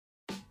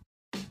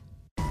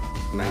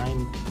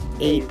9,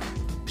 8,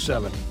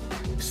 7,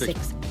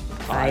 6,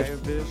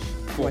 5,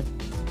 4,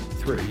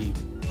 3,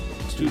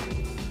 2,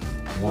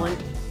 1. 1.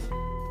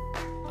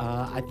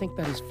 I think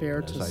that is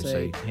fair As to I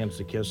say. say, hands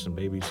to kiss and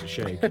babies to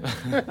shake.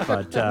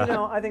 But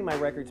I think my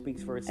record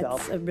speaks for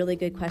itself. That's a really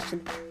good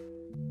question.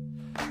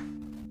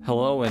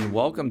 Hello and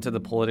welcome to the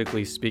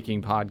Politically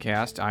Speaking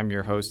podcast. I'm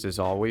your host, as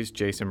always,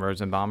 Jason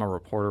Rosenbaum, a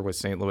reporter with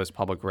St. Louis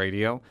Public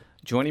Radio.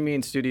 Joining me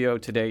in studio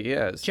today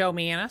is Joe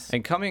Manis.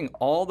 And coming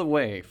all the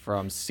way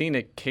from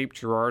scenic Cape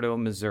Girardeau,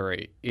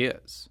 Missouri,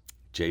 is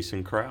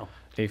Jason Crowell,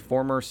 a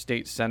former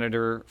state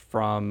senator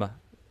from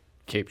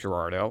Cape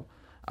Girardeau.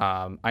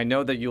 I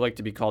know that you like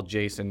to be called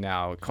Jason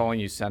now.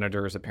 Calling you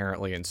senator is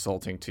apparently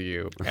insulting to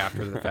you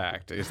after the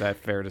fact. Is that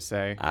fair to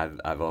say?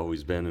 I've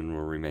always been and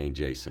will remain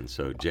Jason.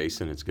 So,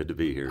 Jason, it's good to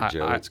be here.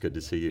 Joe, it's good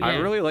to see you. I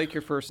really like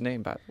your first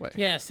name, by the way.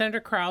 Yeah, Senator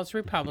Crowell's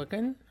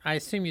Republican. I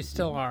assume you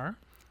still are.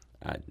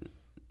 I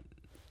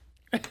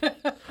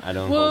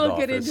don't We'll hold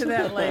get office. into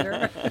that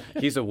later.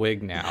 He's a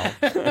Whig now.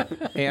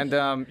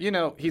 And,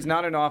 he's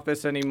not in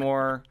office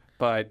anymore.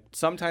 But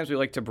sometimes we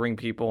like to bring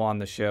people on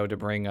the show to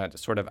bring a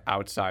sort of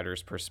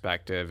outsider's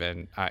perspective,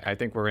 and I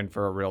think we're in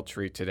for a real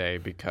treat today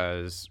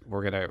because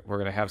we're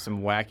gonna have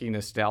some wacky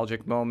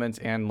nostalgic moments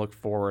and look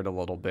forward a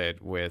little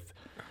bit with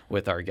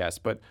our guests.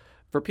 But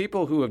for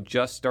people who have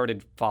just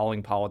started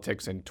following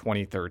politics in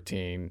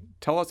 2013,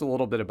 tell us a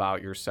little bit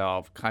about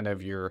yourself, kind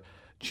of your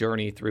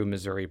journey through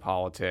Missouri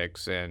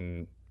politics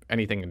and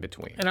anything in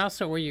between. And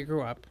also where you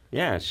grew up.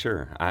 Yeah,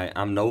 sure.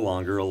 I'm no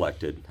longer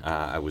elected.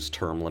 I was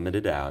term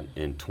limited out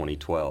in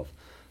 2012,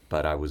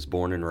 but I was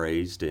born and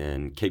raised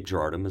in Cape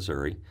Girardeau,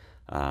 Missouri.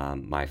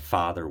 My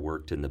father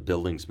worked in the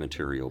buildings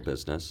material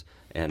business,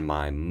 and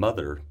my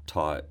mother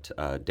taught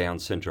Down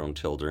syndrome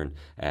children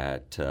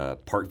at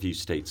Parkview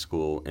State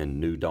School and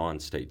New Dawn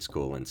State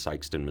School in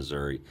Sikeston,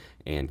 Missouri,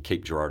 and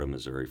Cape Girardeau,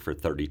 Missouri for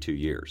 32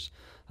 years.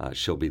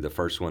 She'll be the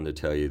first one to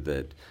tell you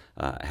that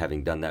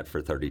having done that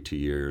for 32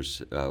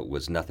 years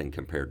was nothing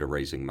compared to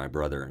raising my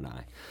brother and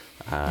I.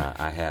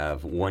 I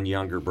have one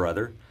younger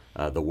brother,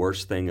 the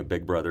worst thing a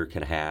big brother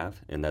can have,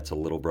 and that's a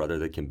little brother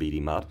that can beat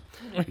him up.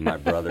 My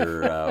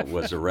brother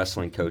was a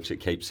wrestling coach at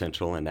Cape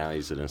Central, and now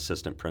he's an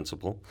assistant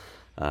principal.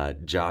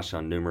 Josh,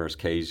 on numerous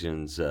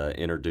occasions,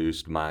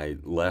 introduced my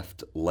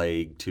left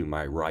leg to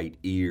my right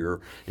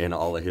ear in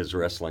all of his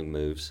wrestling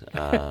moves.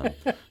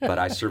 But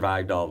I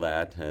survived all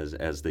that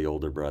as the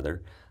older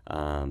brother.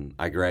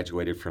 I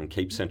graduated from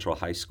Cape Central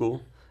High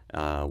School,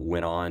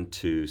 went on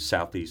to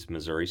Southeast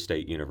Missouri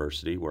State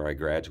University, where I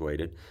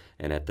graduated,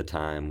 and at the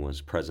time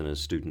was president of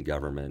student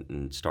government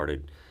and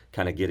started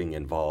kind of getting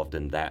involved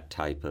in that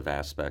type of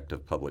aspect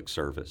of public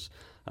service.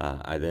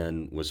 I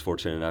then was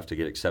fortunate enough to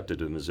get accepted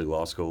to Mizzou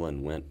Law School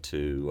and went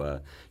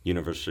to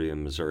University of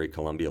Missouri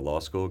Columbia Law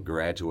School,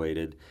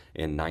 graduated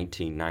in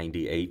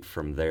 1998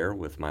 from there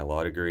with my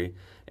law degree,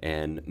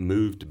 and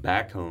moved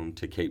back home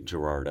to Cape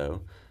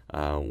Girardeau,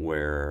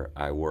 where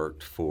I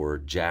worked for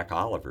Jack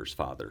Oliver's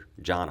father.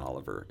 John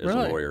Oliver is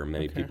Really? a lawyer.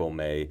 Many people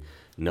may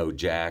know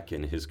Jack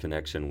and his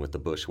connection with the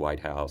Bush White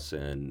House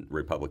and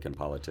Republican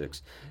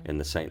politics in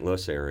the St.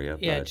 Louis area.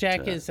 Yeah, but,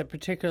 Jack is a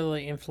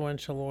particularly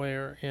influential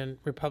lawyer in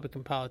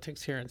Republican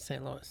politics here in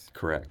St. Louis.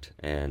 Correct.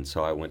 And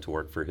so I went to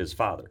work for his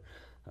father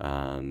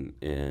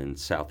in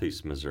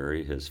Southeast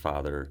Missouri. His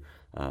father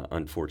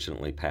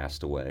unfortunately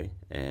passed away,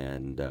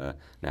 and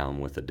now I'm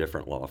with a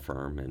different law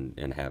firm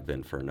and have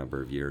been for a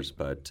number of years.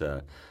 But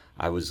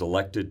I was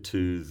elected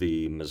to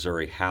the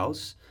Missouri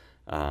House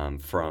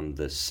from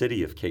the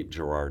city of Cape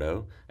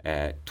Girardeau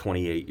at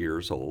 28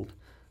 years old,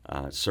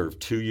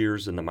 served 2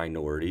 years in the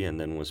minority, and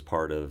then was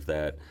part of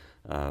that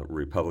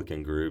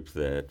Republican group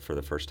that for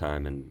the first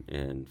time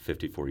in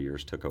 54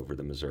 years took over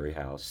the Missouri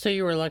House. So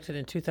you were elected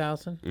in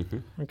 2000?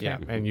 Mm-hmm. Okay. Yeah,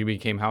 and you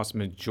became House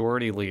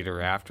Majority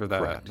Leader after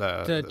the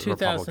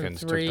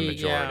Republicans took the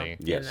majority.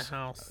 In the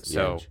House.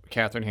 So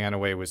Catherine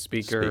Hanaway was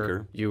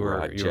Speaker.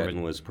 Rod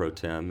Jetton was pro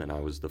tem, and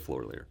I was the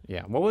floor leader.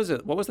 Yeah. What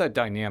was that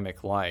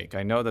dynamic like?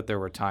 I know that there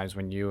were times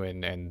when you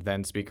and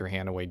then Speaker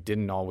Hanaway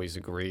didn't always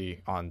agree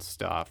on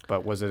stuff,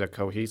 but was it a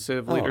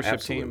cohesive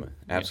leadership team?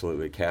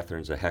 Absolutely.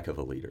 Catherine's a heck of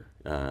a leader.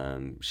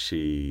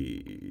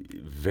 She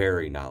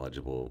very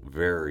knowledgeable,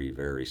 very,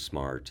 very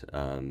smart,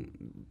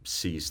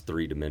 sees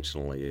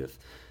three-dimensionally,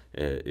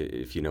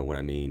 if you know what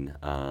I mean,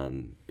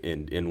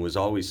 and was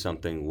always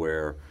something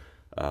where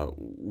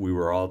we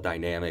were all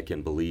dynamic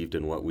and believed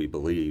in what we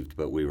believed,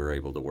 but we were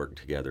able to work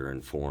together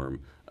and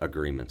form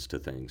agreements to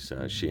things.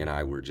 She and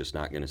I were just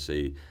not going to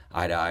see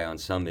eye to eye on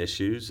some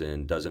issues,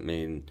 and doesn't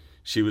mean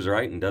she was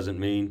right and doesn't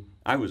mean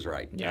I was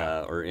right,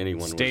 or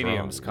anyone was wrong.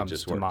 Stadiums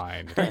comes to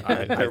mind,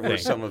 I think, were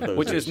some of those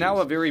which issues. Is now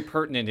a very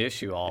pertinent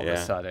issue all of a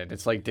sudden.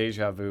 It's like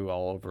deja vu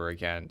all over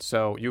again.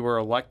 So you were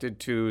elected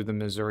to the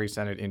Missouri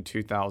Senate in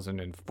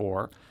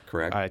 2004.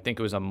 Correct. I think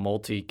it was a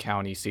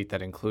multi-county seat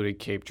that included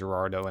Cape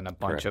Girardeau and a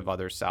bunch of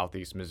other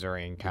southeast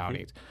Missourian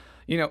counties.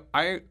 You know,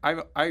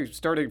 I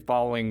started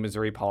following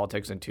Missouri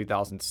politics in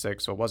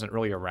 2006, so it wasn't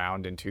really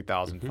around in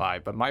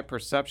 2005. But my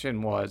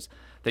perception was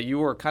that you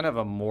were kind of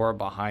a more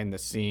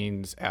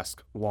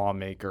behind-the-scenes-esque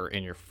lawmaker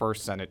in your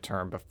first Senate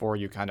term before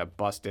you kind of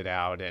busted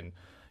out and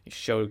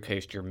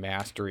showcased your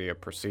mastery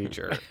of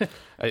procedure.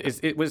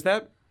 Was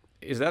that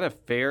a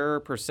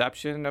fair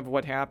perception of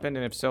what happened?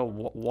 And if so,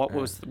 what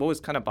was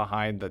kind of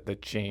behind the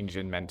change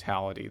in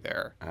mentality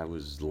there? I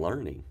was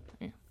learning.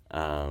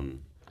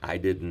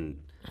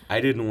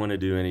 I didn't want to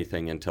do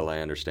anything until I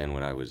understand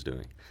what I was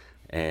doing.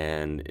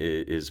 And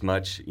as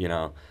much, you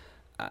know,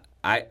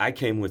 I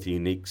came with a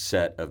unique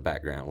set of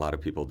background. A lot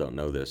of people don't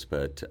know this,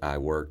 but I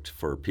worked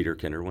for Peter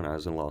Kinder when I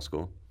was in law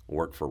school. I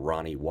worked for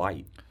Ronnie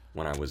White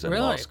when I was in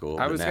law school.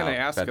 I was going to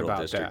ask federal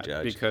about district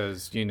that judge.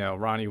 because, you know,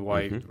 Ronnie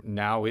White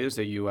now is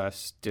a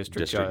U.S.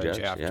 district judge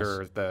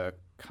after the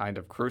kind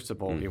of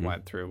crucible he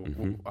went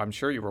through. I'm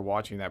sure you were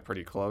watching that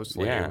pretty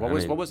closely. Yeah, what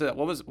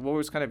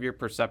was kind of your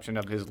perception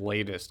of his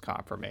latest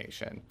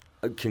confirmation?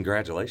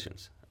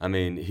 Congratulations. I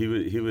mean, he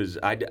was.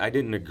 I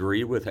didn't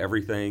agree with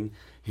everything.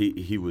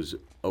 He was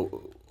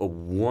a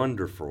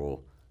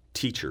wonderful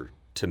teacher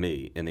to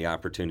me in the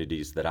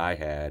opportunities that I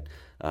had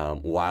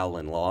while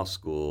in law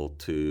school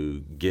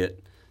to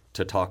get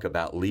to talk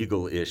about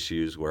legal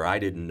issues where I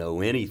didn't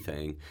know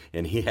anything,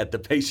 and he had the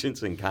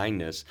patience and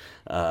kindness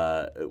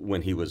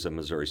when he was a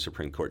Missouri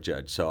Supreme Court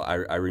judge. So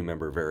I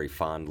remember very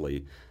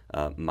fondly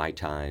my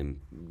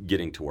time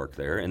getting to work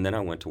there, and then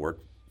I went to work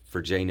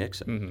for Jay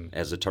Nixon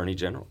as Attorney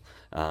General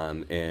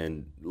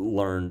and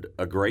learned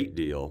a great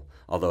deal,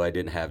 although I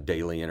didn't have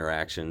daily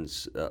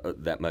interactions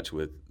that much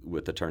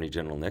with Attorney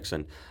General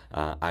Nixon.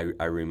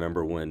 I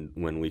remember when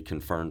we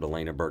confirmed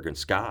Elena Bergen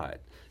Scott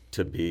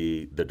to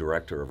be the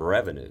Director of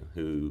Revenue,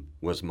 who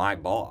was my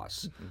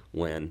boss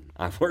when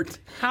I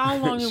worked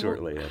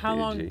shortly at How the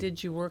long AG.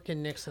 did you work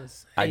in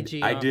Nixon's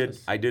AG I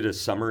office? did a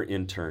summer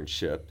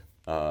internship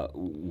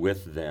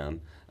with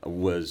them.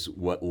 Was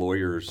what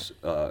lawyers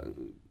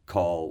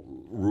call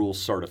rule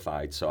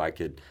certified, so I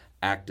could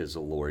act as a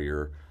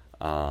lawyer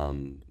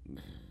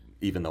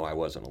even though I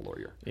wasn't a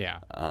lawyer. Yeah.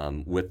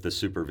 With the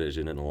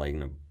supervision, and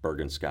Elena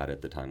Bergen Scott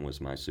at the time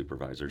was my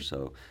supervisor.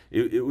 So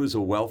it was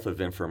a wealth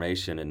of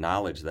information and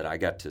knowledge that I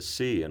got to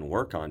see and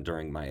work on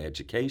during my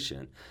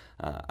education.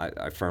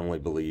 I firmly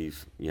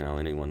believe, you know,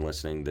 anyone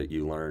listening, that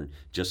you learn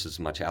just as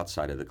much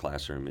outside of the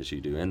classroom as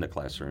you do in the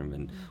classroom,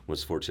 and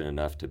was fortunate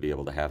enough to be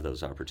able to have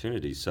those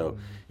opportunities. So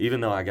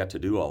even though I got to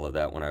do all of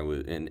that when I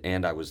was,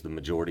 and I was the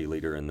majority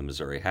leader in the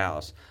Missouri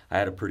House, I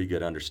had a pretty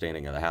good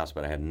understanding of the House,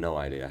 but I had no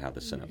idea how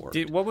the Senate worked.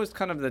 What was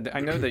kind of I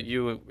know that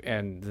you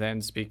and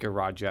then Speaker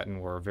Rod Jetton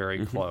were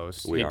very close.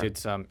 We he are. did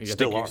some. I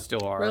Still think are. you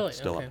still are. Really?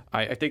 Still Okay.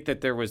 I think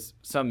that there was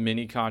some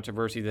mini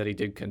controversy that he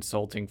did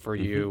consulting for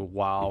you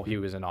while he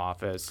was in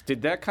office.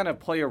 Did that kind of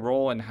play a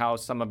role in how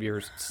some of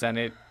your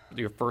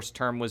your first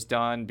term was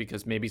done?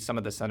 Because maybe some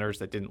of the senators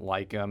that didn't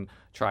like him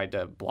tried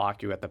to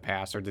block you at the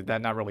pass, or did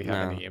that not really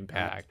have any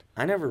impact?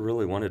 I never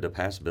really wanted to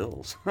pass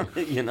bills,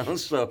 you know.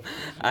 So,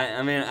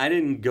 I mean, I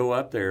didn't go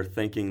up there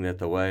thinking that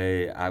the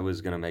way I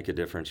was going to make a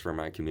difference for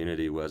my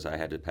community was I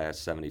had to pass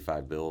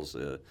 75 bills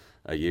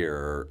a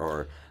year,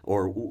 or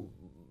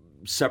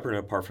separate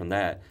and apart from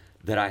that,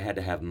 that I had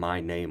to have my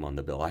name on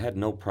the bill. I had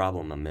no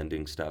problem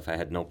amending stuff. I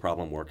had no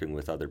problem working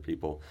with other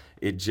people.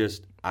 It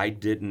just, I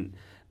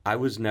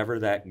was never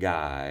that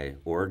guy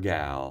or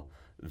gal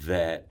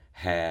that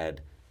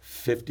had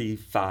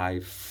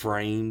 55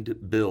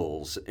 framed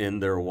bills in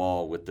their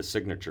wall with the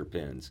signature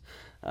pins.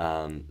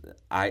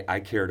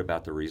 I cared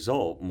about the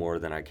result more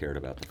than I cared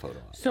about the photo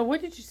op. So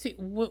what did you see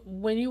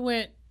when you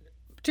went,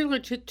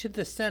 particularly to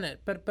the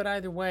Senate, but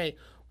either way,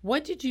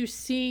 what did you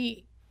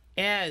see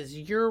as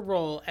your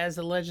role as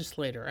a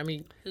legislator? I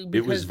mean,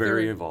 It was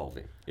very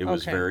evolving. It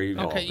was very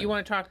evolving. Okay, you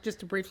want to talk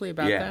just briefly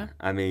about Yeah, that?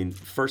 I mean,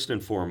 first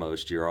and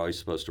foremost, you're always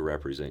supposed to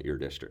represent your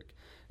district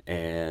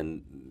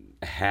and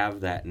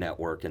have that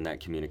network and that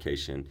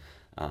communication.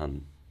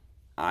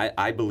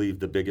 I believe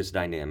the biggest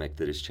dynamic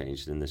that has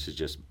changed, and this is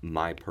just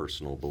my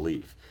personal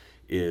belief,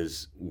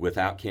 is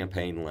without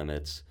campaign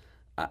limits.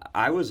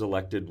 I was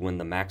elected when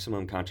the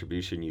maximum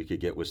contribution you could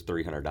get was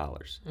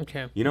 $300.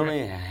 Okay. You know how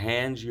many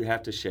hands you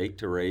have to shake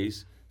to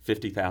raise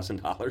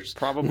 $50,000?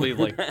 Probably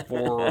like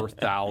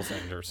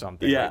 4,000 or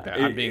something like that.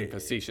 I'm being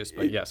facetious,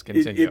 but yes,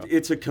 continue.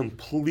 It's a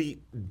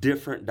complete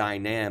different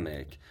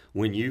dynamic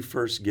when you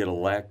first get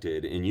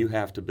elected and you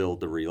have to build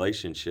the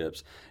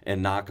relationships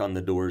and knock on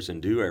the doors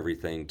and do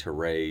everything to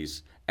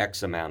raise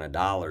X amount of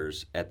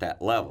dollars at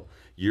that level.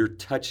 You're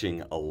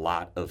touching a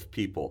lot of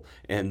people,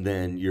 and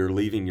then you're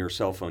leaving your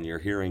cell phone, you're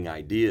hearing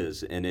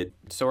ideas, and it...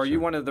 So are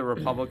you one of the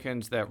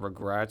Republicans that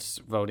regrets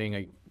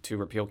voting to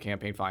repeal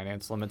campaign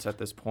finance limits at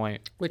this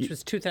point? Which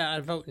was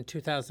a vote in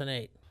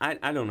 2008.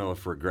 I don't know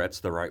if regret's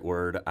the right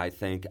word. I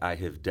think I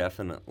have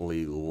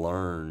definitely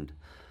learned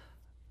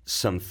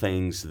some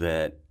things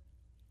that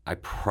I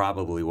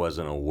probably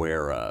wasn't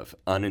aware of.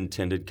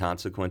 Unintended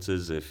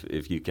consequences,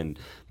 if you can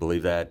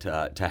believe that.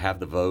 To have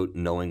the vote,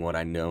 knowing what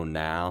I know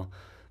now,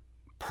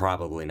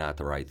 probably not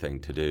the right thing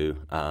to do.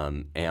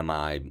 Am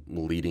I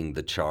leading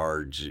the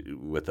charge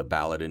with a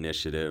ballot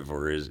initiative,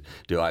 or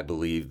do I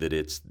believe that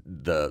it's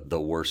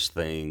the worst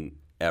thing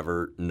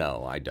ever?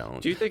 No, I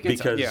don't. Do you think it's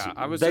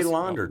because they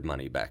laundered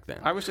money back then?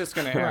 I was just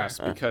going to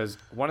ask, because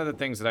one of the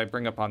things that I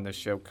bring up on this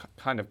show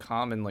kind of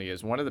commonly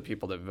is one of the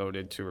people that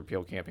voted to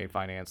repeal campaign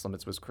finance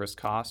limits was Chris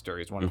Koster.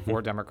 He's one of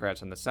 4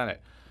 Democrats in the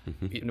Senate.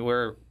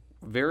 Where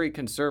very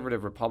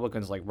conservative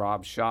Republicans like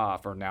Rob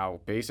Schaaf are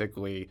now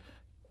basically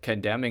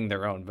condemning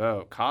their own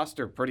vote.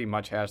 Koster pretty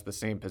much has the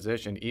same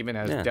position, even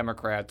as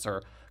Democrats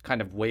are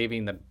kind of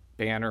waving the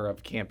banner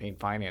of campaign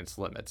finance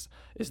limits.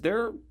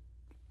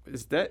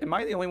 Am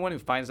I the only one who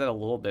finds that a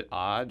little bit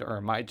odd, or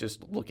am I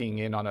just looking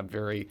in on a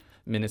very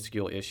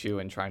minuscule issue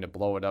and trying to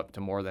blow it up to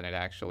more than it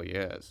actually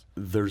is?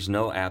 There's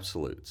no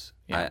absolutes.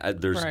 Yeah.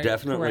 There's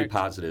definitely correct.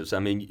 positives. I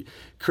mean,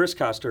 Chris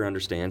Koster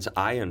understands.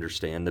 I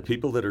understand. The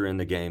people that are in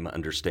the game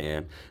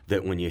understand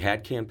that when you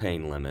had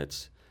campaign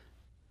limits,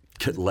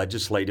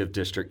 legislative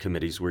district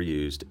committees were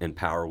used and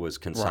power was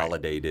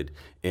consolidated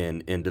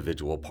in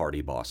individual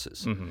party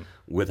bosses.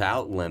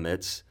 Without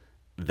limits,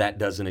 that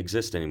doesn't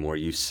exist anymore.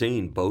 You've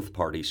seen both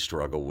parties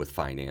struggle with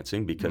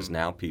financing because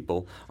now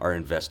people are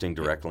investing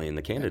directly in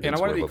the candidates. And I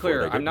want to be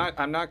clear, I'm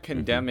I'm not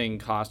condemning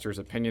Koster's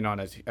opinion on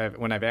it.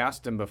 When I've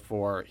asked him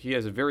before, he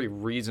has a very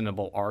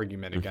reasonable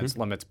argument against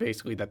limits,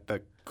 basically that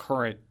the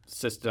current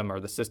system or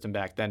the system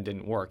back then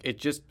didn't work.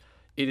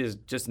 It is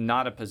just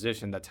not a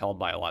position that's held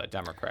by a lot of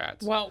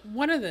Democrats. Well,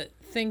 one of the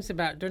things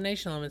about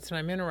donation limits, and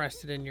I'm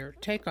interested in your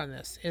take on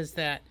this, is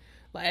that,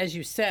 as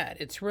you said,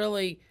 it's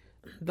really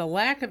the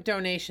lack of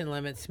donation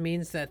limits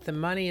means that the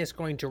money is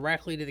going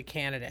directly to the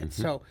candidate.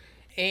 So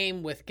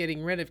aim with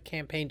getting rid of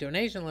campaign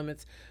donation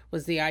limits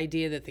was the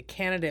idea that the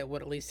candidate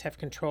would at least have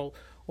control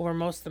over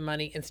most of the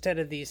money instead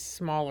of these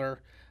smaller,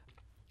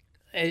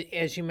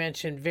 as you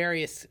mentioned,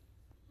 various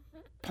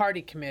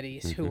party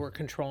committees who were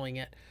controlling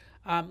it.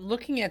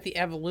 Looking at the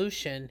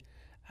evolution,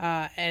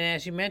 and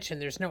as you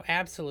mentioned, there's no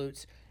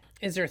absolutes.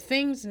 Is there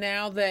things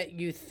now that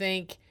you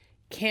think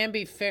can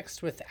be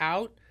fixed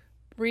without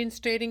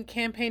reinstating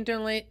campaign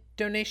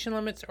donation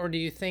limits, or do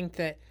you think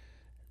that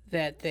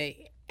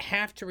they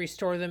have to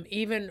restore them,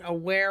 even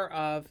aware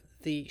of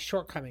the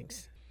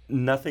shortcomings?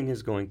 Nothing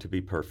is going to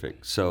be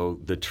perfect. So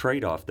the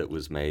trade-off that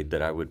was made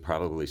that I would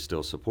probably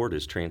still support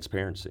is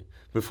transparency.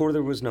 Before,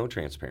 there was no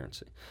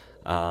transparency.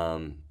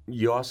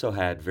 You also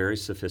had very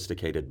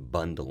sophisticated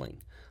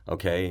bundling.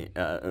 Okay,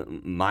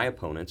 my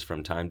opponents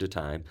from time to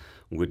time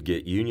would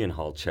get union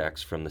hall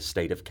checks from the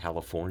state of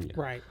California.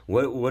 Right.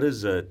 What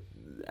is a?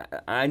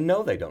 I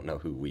know they don't know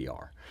who we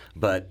are,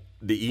 but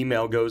the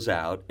email goes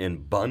out and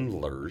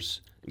bundlers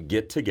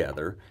get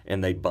together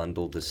and they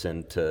bundle to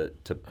send to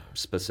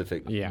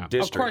specific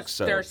districts. Of course,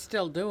 so, they're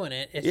still doing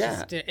it.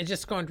 It's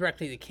just going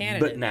directly to the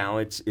candidate. But now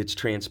it's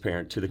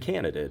transparent to the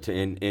candidate,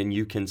 and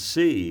you can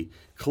see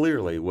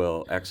clearly,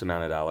 well, X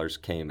amount of dollars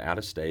came out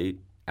of state,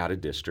 out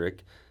of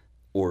district,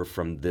 or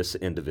from this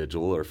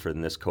individual or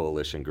from this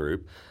coalition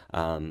group.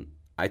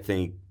 I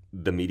think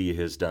the media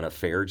has done a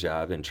fair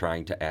job in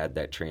trying to add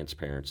that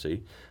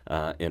transparency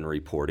in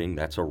reporting.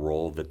 That's a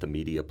role that the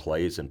media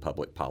plays in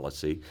public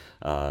policy,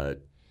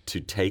 to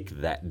take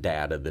that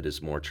data that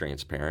is more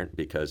transparent,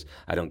 because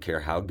I don't care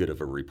how good of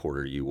a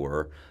reporter you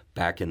were,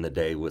 back in the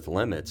day with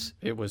limits,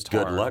 it was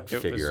good hard. luck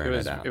figuring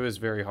it out. It was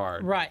very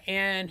hard. Right,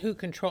 and who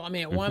control? I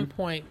mean, at one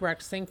point,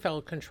 Rex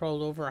Sinquefield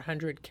controlled over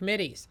 100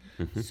 committees.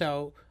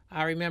 So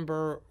I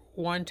remember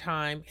one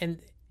time, and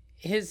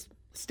his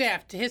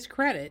staff, to his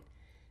credit,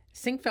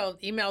 Sinquefield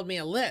emailed me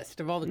a list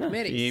of all the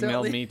committees. He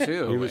emailed me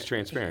too. He was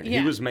transparent. Yeah.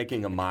 He was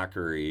making a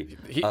mockery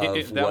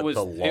of that what was,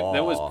 the law.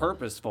 that was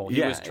purposeful. He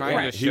Yeah, was trying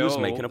right. to He show was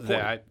making a point.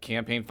 that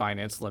campaign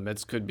finance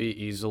limits could be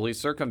easily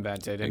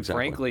circumvented. And Exactly.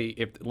 frankly,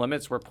 if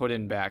limits were put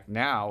in back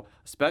now,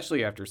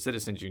 especially after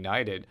Citizens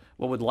United,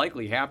 what would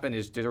likely happen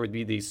is there would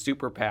be these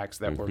super PACs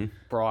that were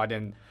brought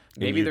in.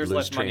 Maybe you'd there's lose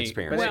less money.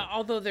 transparency. Well,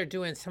 although they're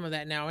doing some of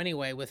that now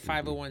anyway with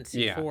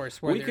 501c4s.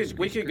 Where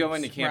we could go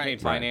into campaign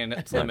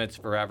finance limits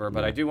forever,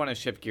 but I do want to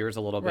shift gears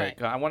a little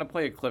bit. Right. I want to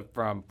play a clip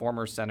from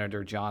former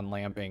Senator John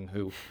Lamping,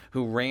 who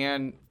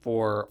ran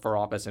for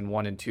office and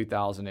won in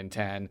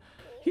 2010.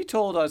 He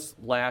told us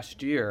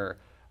last year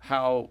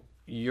how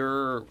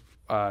your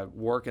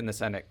work in the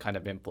Senate kind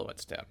of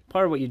influenced him.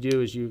 Part of what you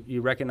do is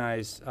you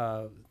recognize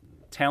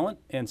talent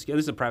and skill.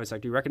 This is a private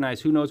sector. You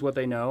recognize who knows what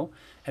they know,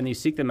 and you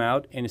seek them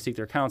out and you seek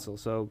their counsel.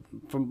 So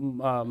for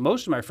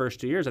most of my first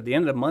 2 years, at the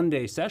end of the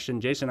Monday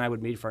session, Jason and I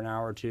would meet for an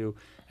hour or two,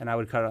 and I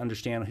would kind of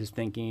understand his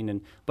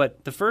thinking.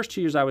 But the first 2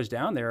 years I was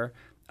down there,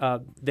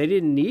 they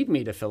didn't need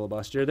me to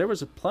filibuster. There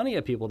was plenty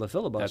of people to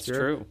filibuster. That's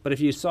true. But if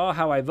you saw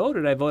how I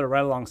voted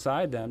right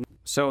alongside them.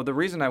 So the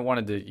reason I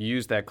wanted to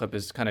use that clip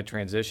is kind of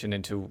transition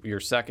into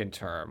your second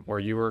term, where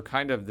you were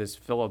kind of this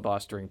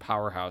filibustering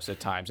powerhouse at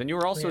times. And you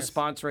were also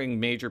sponsoring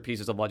major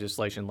pieces of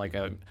legislation like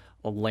a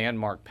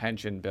landmark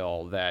pension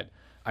bill that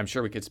I'm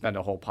sure we could spend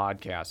a whole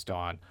podcast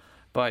on.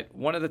 But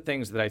one of the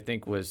things that I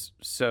think was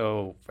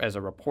so, as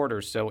a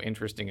reporter, so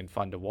interesting and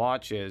fun to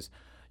watch is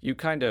you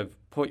kind of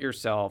put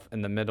yourself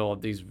in the middle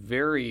of these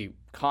very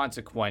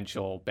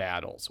consequential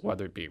battles,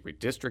 whether it be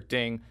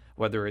redistricting,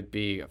 whether it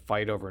be a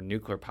fight over a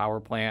nuclear power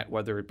plant,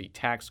 whether it be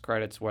tax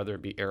credits, whether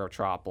it be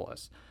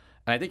Aerotropolis.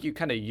 And I think you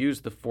kind of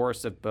use the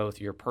force of both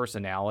your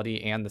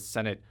personality and the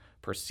Senate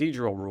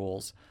procedural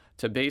rules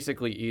to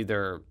basically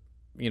either,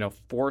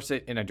 force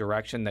it in a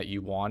direction that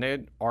you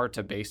wanted or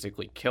to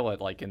basically kill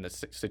it, like in the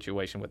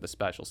situation with the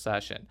special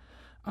session.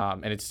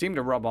 And it seemed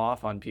to rub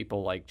off on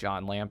people like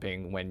John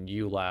Lamping when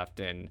you left,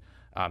 and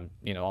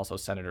also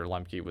Senator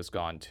Lemke was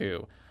gone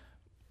too.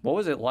 What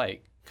was it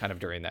like kind of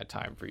during that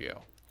time for you?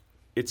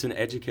 It's an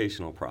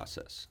educational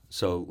process.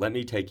 So let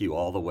me take you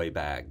all the way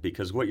back,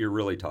 because what you're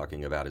really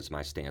talking about is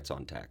my stance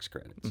on tax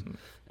credits,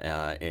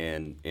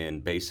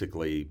 and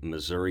basically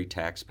Missouri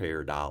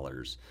taxpayer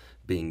dollars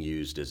being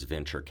used as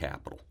venture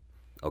capital.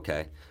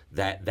 Okay,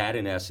 that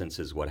in essence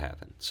is what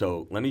happened.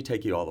 So let me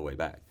take you all the way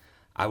back.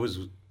 I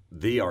was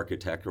the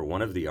architect, or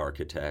one of the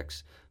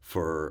architects,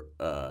 for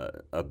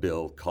a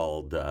bill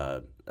called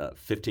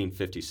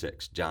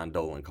 1556. John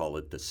Dolan called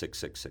it the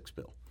 666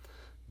 bill.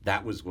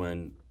 That was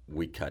when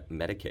we cut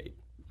Medicaid.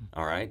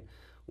 All right.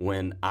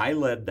 When I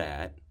led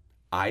that,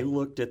 I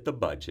looked at the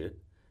budget,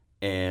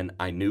 and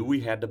I knew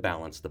we had to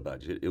balance the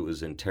budget. It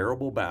was in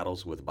terrible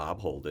battles with Bob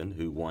Holden,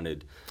 who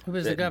wanted, who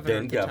was the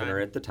governor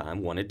at the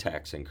time, wanted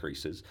tax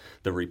increases.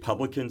 The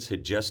Republicans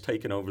had just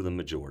taken over the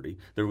majority.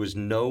 There was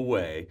no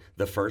way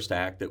the first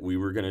act that we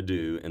were going to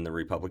do in the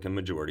Republican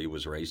majority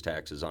was raise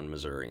taxes on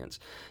Missourians.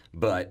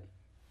 But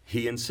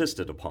he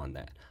insisted upon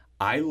that.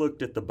 I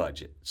looked at the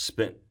budget,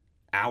 spent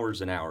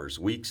hours and hours,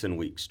 weeks and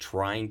weeks,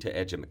 trying to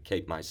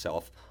educate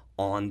myself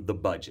on the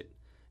budget,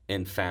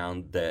 and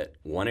found that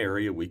one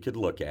area we could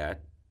look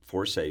at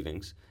for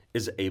savings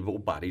is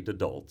able-bodied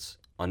adults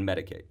on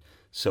Medicaid.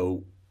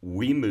 So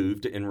we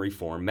moved and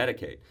reformed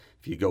Medicaid.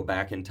 If you go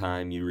back in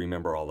time, you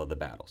remember all of the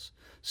battles.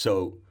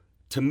 So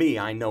to me,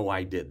 I know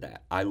I did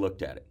that. I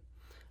looked at it.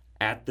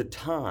 At the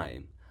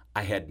time,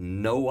 I had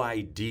no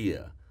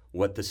idea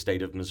what the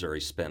state of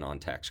Missouri spent on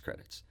tax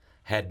credits.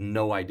 Had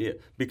no idea,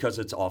 because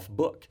it's off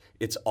book.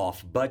 It's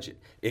off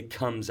budget. It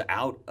comes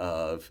out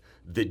of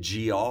the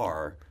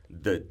GR,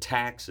 the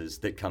taxes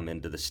that come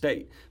into the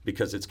state,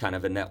 because it's kind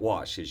of a net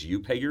wash. As you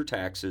pay your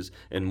taxes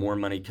and more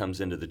money comes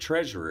into the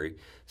Treasury,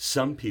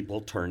 some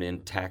people turn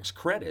in tax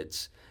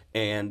credits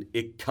and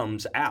it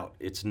comes out.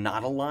 It's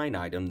not a line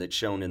item that's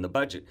shown in the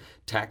budget.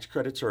 Tax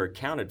credits are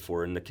accounted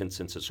for in the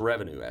consensus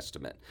revenue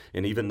estimate.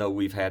 And even though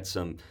we've had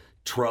some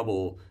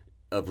trouble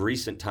of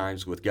recent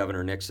times with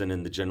Governor Nixon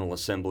and the General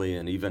Assembly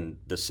and even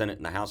the Senate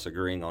and the House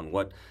agreeing on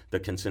what the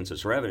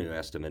consensus revenue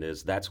estimate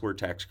is, that's where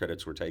tax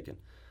credits were taken.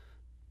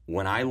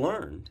 When I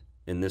learned,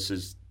 and this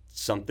is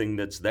something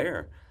that's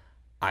there,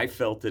 I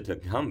felt it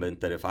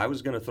incumbent that if I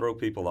was going to throw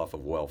people off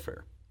of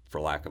welfare, for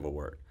lack of a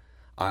word,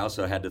 I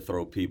also had to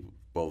throw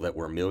people that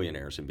were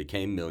millionaires and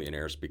became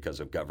millionaires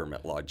because of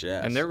government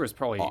largesse. And there was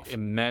probably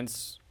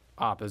immense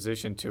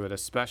opposition to it,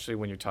 especially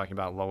when you're talking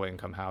about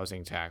low-income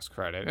housing tax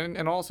credit,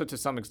 and also to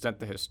some extent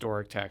the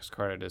historic tax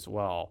credit as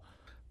well.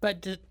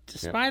 But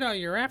despite all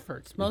your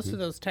efforts, most of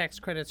those tax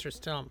credits are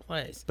still in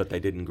place. But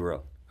they didn't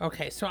grow.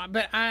 Okay,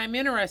 but I'm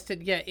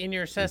interested, in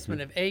your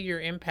assessment of A,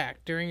 your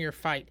impact during your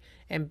fight,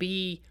 and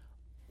B,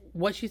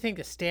 what you think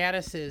the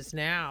status is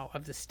now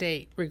of the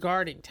state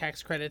regarding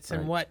tax credits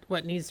and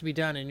what needs to be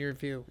done in your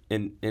view.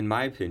 In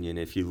my opinion,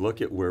 if you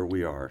look at where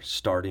we are,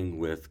 starting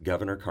with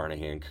Governor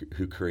Carnahan,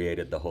 who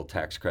created the whole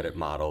tax credit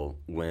model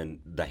when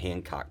the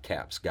Hancock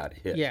caps got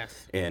hit.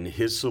 Yes. And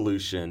his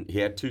solution, he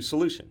had two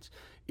solutions.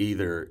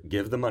 Either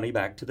give the money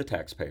back to the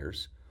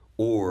taxpayers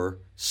or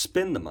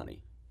spend the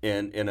money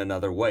in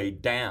another way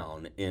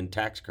down in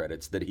tax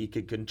credits that he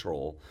could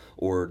control,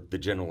 or the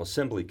General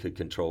Assembly could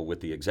control with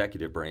the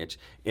executive branch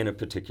in a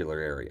particular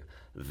area.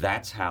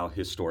 That's how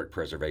historic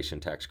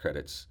preservation tax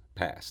credits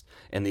passed.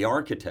 And the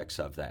architects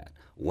of that,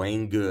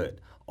 Wayne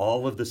Good,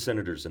 all of the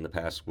senators in the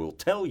past will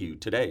tell you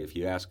today, if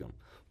you ask them,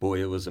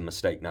 boy, it was a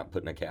mistake not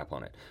putting a cap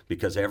on it.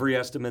 Because every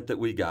estimate that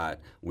we got,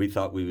 we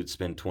thought we would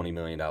spend $20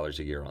 million a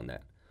year on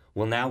that.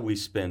 Well, now we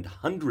spend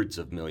hundreds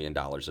of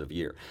 $millions a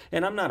year.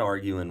 And I'm not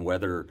arguing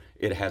whether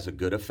it has a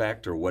good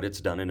effect or what it's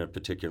done in a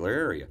particular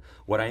area.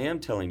 What I am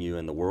telling you,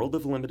 in the world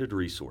of limited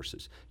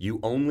resources, you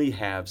only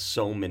have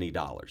so many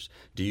dollars.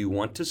 Do you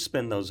want to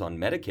spend those on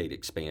Medicaid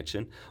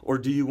expansion, or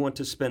do you want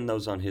to spend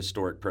those on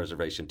historic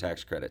preservation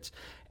tax credits?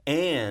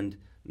 And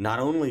not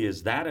only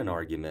is that an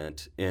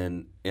argument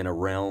in a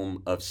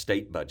realm of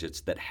state budgets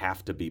that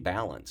have to be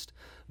balanced,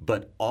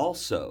 but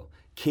also,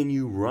 can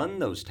you run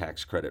those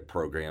tax credit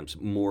programs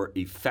more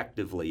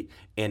effectively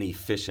and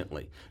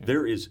efficiently?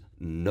 There is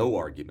no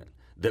argument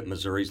that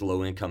Missouri's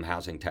low-income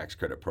housing tax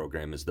credit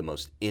program is the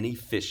most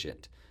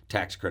inefficient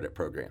tax credit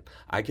program.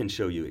 I can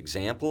show you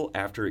example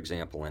after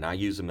example, and I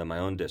use them in my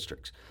own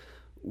districts.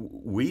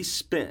 We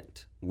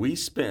spent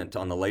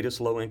on the latest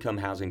low-income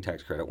housing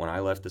tax credit when I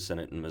left the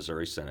Senate and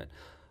Missouri Senate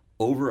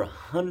over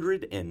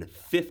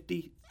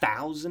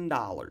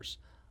 $150,000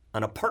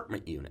 an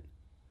apartment unit.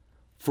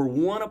 For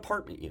one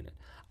apartment unit,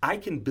 I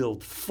can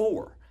build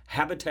 4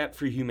 Habitat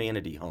for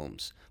Humanity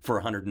homes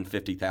for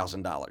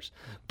 $150,000.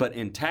 But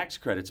in tax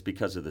credits,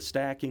 because of the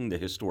stacking, the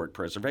historic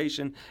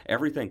preservation,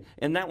 everything,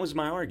 and that was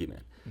my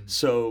argument.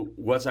 So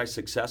was I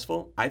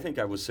successful? I think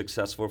I was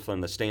successful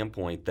from the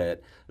standpoint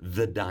that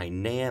the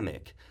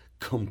dynamic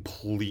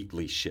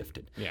completely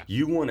shifted. Yeah.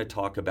 You want to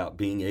talk about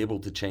being able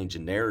to change a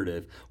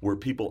narrative where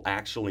people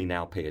actually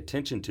now pay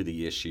attention to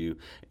the issue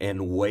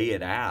and weigh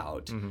it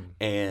out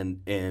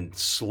and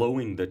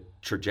slowing the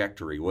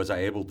trajectory. Was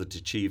I able to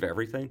achieve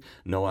everything?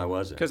 No, I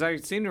wasn't. Because I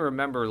seem to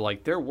remember,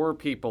 like, there were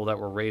people that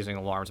were raising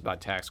alarms about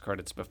tax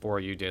credits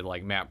before you did,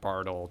 like Matt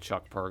Bartle,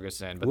 Chuck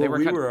Ferguson. But Well,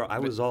 they were I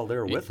was all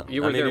there with them.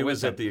 You were I mean, there it with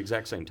was them. at the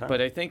exact same time. But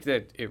I think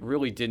that it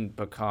really didn't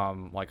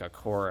become like a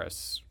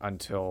chorus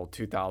until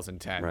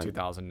 2010, Right.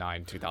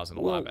 2009,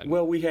 2011.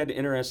 Well, we had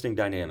interesting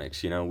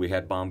dynamics. You know, we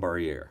had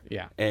Bombardier.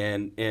 Yeah.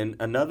 And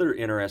another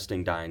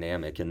interesting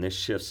dynamic, and this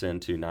shifts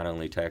into not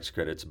only tax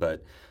credits,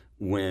 but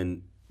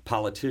when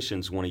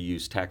politicians want to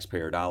use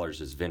taxpayer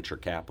dollars as venture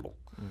capital,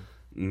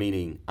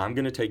 meaning I'm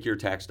going to take your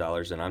tax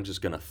dollars and I'm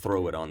just going to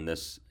throw it on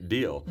this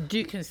deal. Do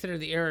you consider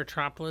the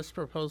Aerotropolis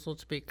proposal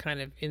to be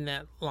kind of in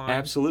that line?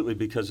 Absolutely,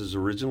 because as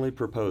originally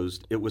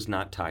proposed, it was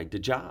not tied to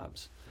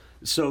jobs.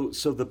 So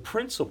the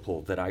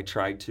principle that I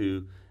tried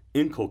to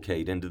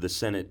inculcate into the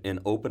Senate and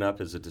open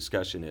up as a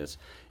discussion is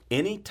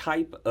any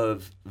type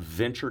of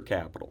venture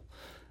capital,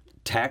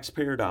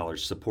 taxpayer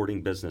dollars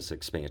supporting business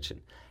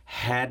expansion,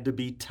 had to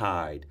be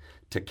tied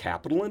to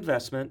capital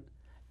investment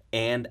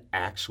and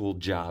actual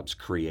jobs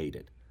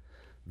created.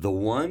 The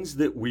ones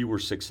that we were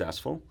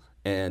successful,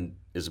 and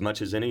as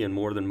much as any and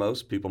more than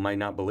most, people might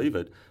not believe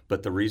it,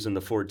 but the reason the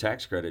Ford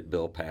tax credit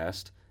bill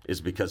passed is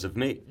because of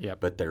me.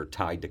 Yep. But they're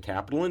tied to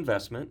capital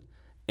investment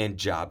and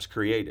jobs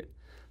created.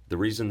 The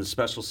reason the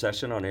special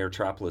session on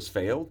Aerotropolis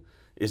failed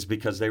is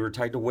because they were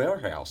tied to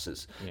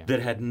warehouses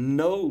that had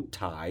no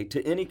tie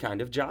to any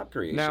kind of job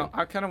creation. Now,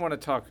 I kind of want to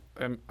talk.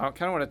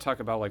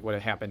 About like what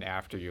had happened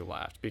after you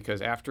left,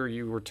 because after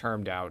you were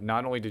termed out,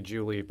 not only did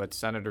you leave, but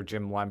Senator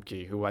Jim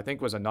Lemke, who I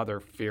think was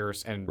another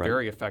fierce and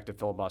very effective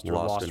filibuster,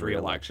 lost in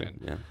re-election.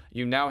 Yeah.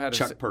 You now had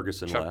Chuck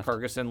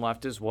Ferguson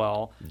left as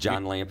well.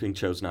 John Lamping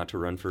chose not to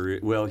run for.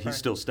 Well, he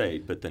still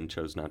stayed, but then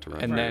chose not to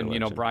run. And for then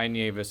re-election. Brian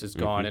Yavis is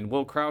gone, and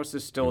Will Krause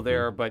is still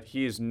there, but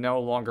he is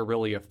no longer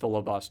really a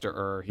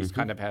filibusterer. He's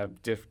kind of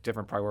have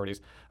different priorities.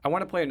 I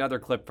want to play another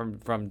clip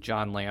from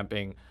John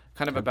Lamping,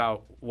 kind of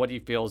about what he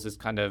feels is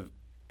kind of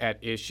at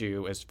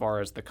issue as far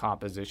as the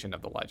composition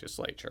of the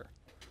legislature.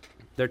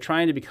 They're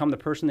trying to become the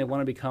person they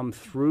want to become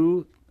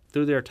through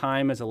their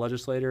time as a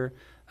legislator.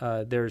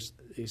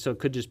 So it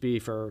could just be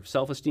for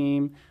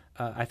self-esteem.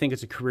 I think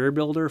it's a career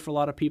builder for a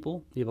lot of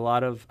people. You have a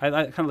lot of, I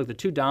kind of like the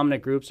two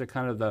dominant groups are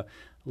kind of the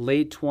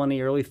late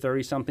 20, early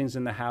 30-somethings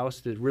in the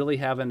House that really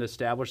haven't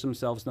established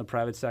themselves in the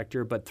private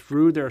sector, but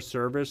through their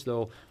service,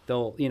 they'll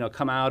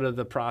come out of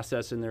the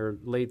process in their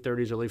late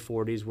 30s, early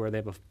 40s, where they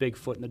have a big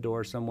foot in the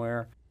door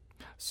somewhere.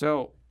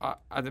 So,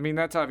 I mean,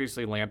 that's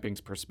obviously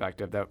Lamping's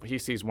perspective, that he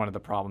sees one of the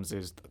problems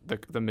is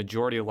the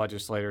majority of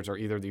legislators are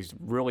either these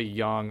really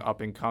young,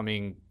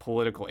 up-and-coming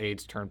political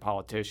aides turned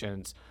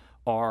politicians,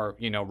 or,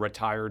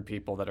 retired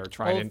people that are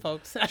trying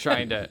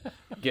to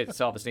get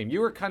self-esteem. You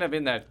were kind of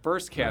in that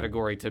first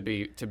category, to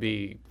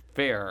be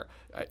fair.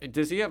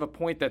 Does he have a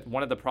point that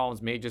one of the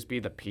problems may just be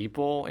the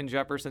people in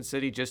Jefferson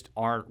City just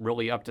aren't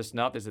really up to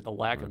snuff? Is it the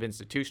lack of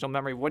institutional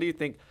memory? What do you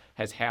think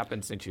has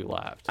happened since you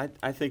left?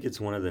 I think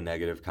it's one of the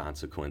negative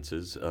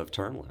consequences of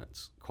term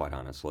limits, quite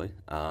honestly.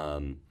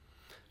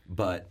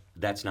 But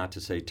that's not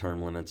to say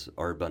term limits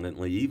are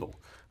abundantly evil.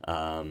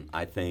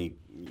 I think,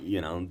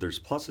 there's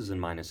pluses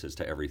and minuses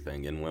to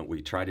everything. And what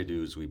we try to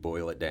do is we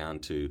boil it down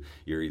to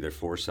you're either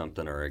for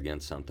something or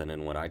against something.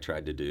 And what I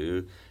tried to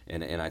do,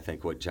 and I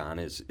think what John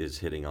is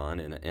hitting on,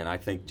 and I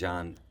think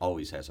John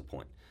always has a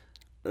point,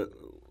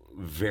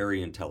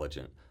 very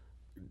intelligent,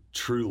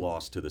 true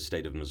loss to the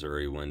state of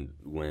Missouri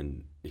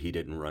when he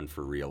didn't run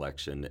for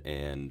re-election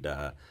and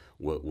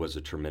was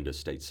a tremendous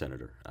state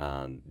senator.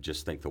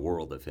 Just think the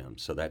world of him.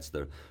 So that's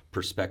the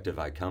perspective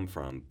I come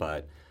from.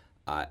 But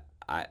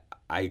I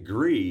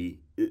agree.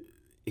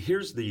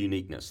 Here's the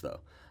uniqueness, though.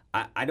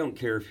 I don't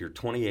care if you're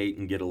 28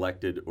 and get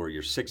elected or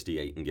you're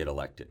 68 and get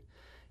elected.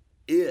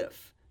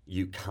 If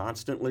you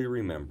constantly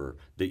remember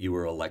that you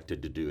were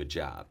elected to do a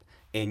job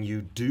and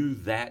you do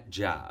that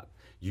job,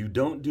 you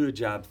don't do a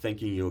job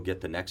thinking you'll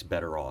get the next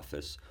better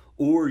office,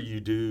 or you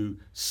do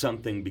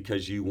something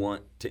because you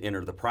want to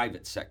enter the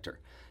private sector.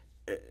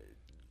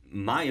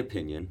 My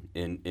opinion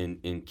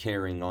in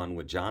carrying on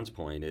with John's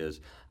point is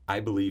I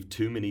believe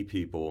too many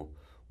people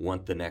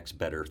want the next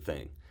better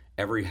thing.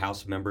 Every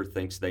House member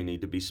thinks they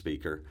need to be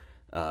Speaker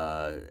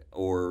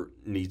or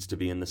needs to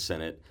be in the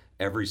Senate.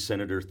 Every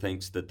senator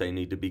thinks that they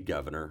need to be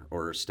governor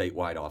or a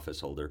statewide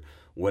office holder.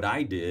 What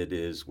I did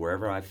is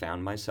wherever I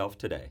found myself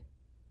today,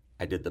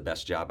 I did the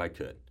best job I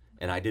could,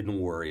 and I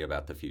didn't worry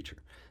about the future.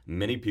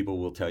 Many people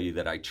will tell you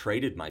that I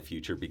traded my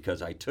future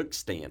because I took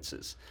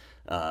stances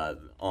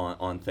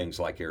on things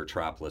like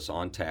Aerotropolis,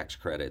 on tax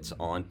credits,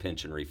 on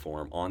pension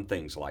reform, on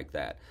things like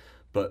that.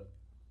 But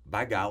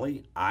by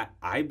golly,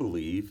 I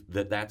believe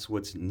that that's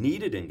what's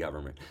needed in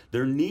government.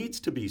 There needs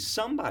to be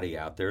somebody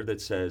out there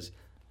that says,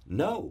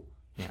 no,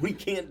 we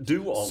can't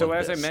do all of this. So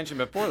as I mentioned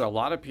before, a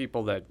lot of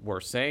people that were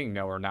saying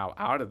no are now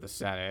out of the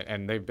Senate,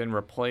 and they've been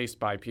replaced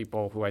by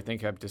people who I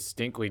think have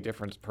distinctly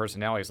different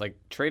personalities, like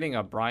trading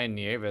a Brian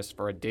Nieves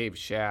for a Dave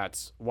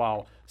Schatz.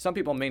 While some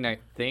people may not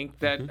think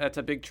that that's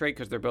a big trade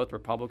because they're both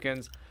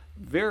Republicans,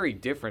 very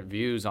different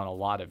views on a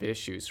lot of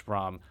issues,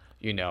 from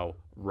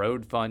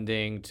road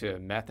funding to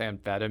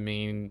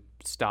methamphetamine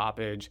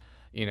stoppage.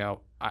 You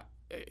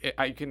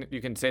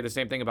can say the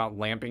same thing about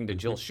Lamping to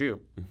Jill Shoup.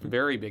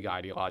 Very big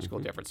ideological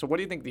difference. So what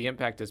do you think the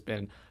impact has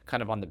been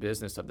kind of on the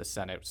business of the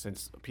Senate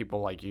since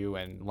people like you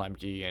and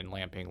Lemke and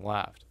Lamping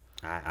left?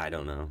 I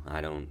don't know.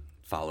 I don't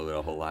follow it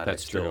a whole lot.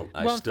 That's true.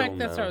 Well, in fact,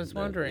 that's what I was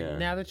wondering.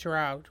 Now that you're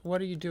out,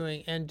 what are you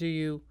doing, and do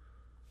you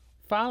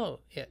follow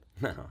it?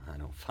 No, I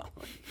don't follow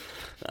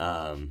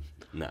it.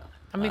 No.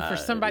 I mean, for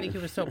somebody who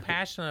was so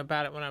passionate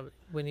about it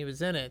when he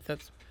was in it,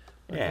 that's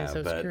one of the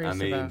things I was curious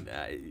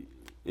about.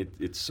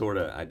 It's sort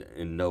of,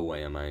 in no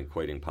way am I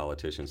equating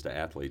politicians to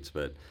athletes,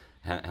 but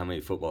how many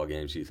football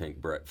games do you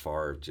think Brett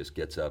Favre just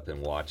gets up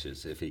and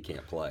watches if he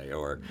can't play,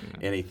 or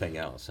anything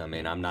else? I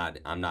mean, I'm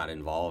not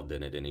involved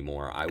in it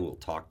anymore. I will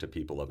talk to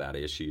people about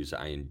issues.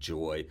 I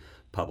enjoy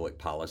public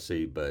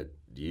policy, but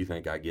do you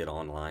think I get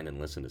online and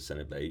listen to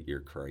Senate Debate? You're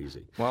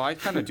crazy. Well, I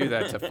kind of do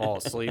that to fall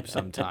asleep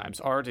sometimes,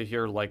 or to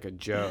hear like a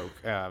joke.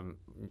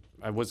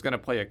 I was going to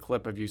play a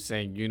clip of you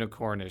saying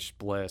unicornish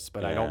bliss,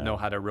 but I don't know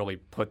how to really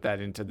put that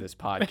into this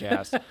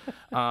podcast.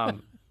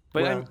 But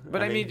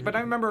I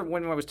remember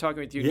when I was talking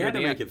with you. You had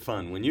to make it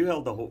fun. When you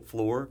held the whole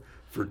floor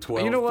for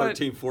 12,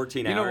 13,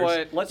 14 hours. You know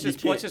what? Let's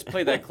just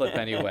play that clip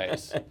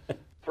anyways.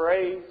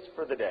 Phrase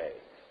for the day: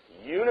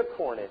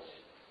 unicornish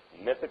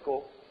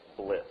mythical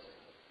bliss.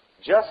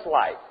 Just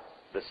like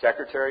the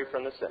secretary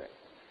from the Senate,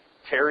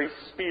 Terry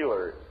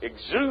Spieler,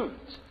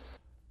 exudes.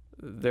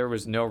 There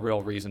was no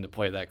real reason to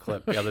play that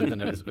clip other than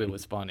it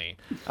was funny.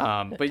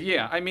 But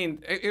yeah, I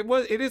mean,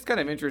 it is kind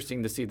of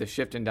interesting to see the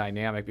shift in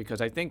dynamic,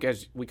 because I think,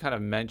 as we kind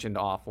of mentioned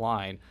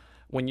offline,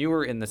 when you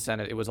were in the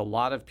Senate, it was a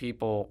lot of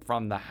people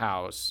from the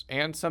House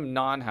and some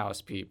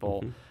non-House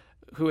people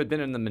who had been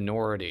in the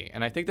minority.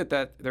 And I think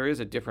that there is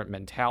a different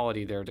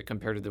mentality there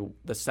compared to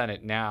the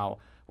Senate now,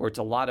 where it's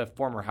a lot of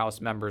former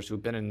House members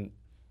who've been in,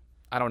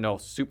 I don't know,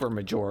 super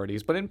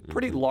majorities, but in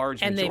pretty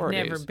large and majorities.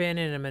 And they've never been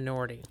in a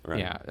minority. Right.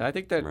 Yeah, I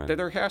think that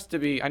there has to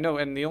be, I know,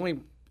 and the only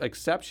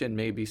exception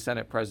may be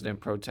Senate President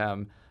Pro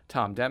Tem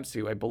Tom Dempsey,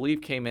 who I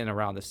believe came in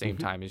around the same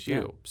time as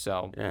you.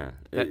 So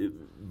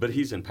but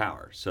he's in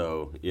power,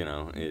 so,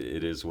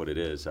 it is what it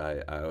is.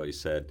 I always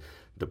said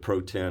the Pro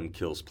Tem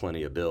kills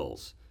plenty of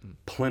bills.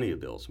 Plenty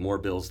of bills, more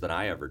bills than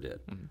I ever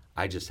did.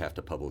 I just have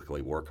to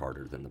publicly work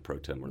harder than the Pro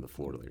Tem or the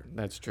floor leader.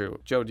 That's true.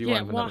 Joe, do you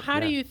want to? Well, how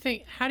do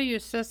you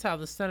assess how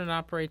the Senate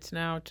operates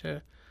now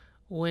to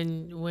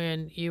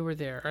when you were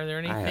there? Are there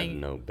anything? I have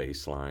no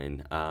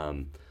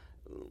baseline.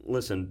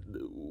 Listen,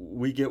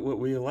 we get what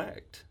we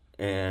elect,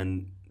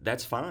 and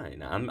that's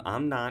fine.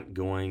 I'm not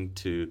going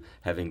to,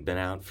 having been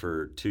out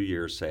for 2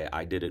 years, say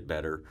I did it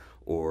better,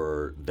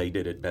 or they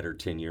did it better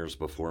 10 years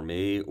before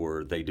me,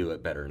 or they do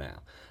it better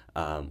now.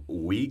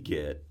 We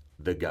get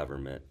the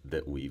government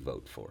that we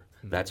vote for.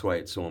 That's why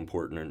it's so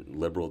important.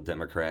 Liberal,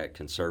 Democrat,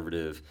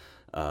 conservative,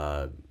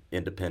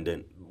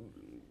 independent.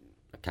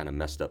 I kind of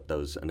messed up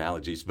those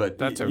analogies, but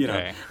that's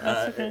okay.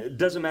 It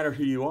doesn't matter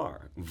who you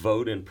are.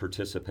 Vote and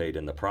participate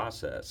in the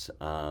process.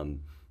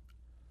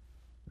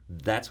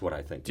 That's what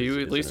I think. Do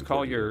you at least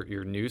call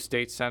your new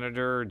state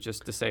senator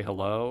just to say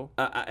hello?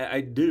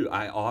 I do.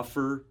 I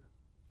offer.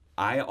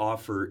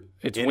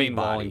 It's anybody, Wayne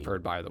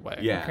Wallingford, by the way.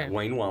 Yeah, okay.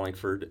 Wayne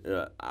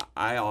Wallingford.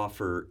 I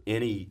offer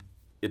any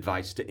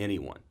advice to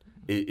anyone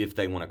if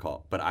they want to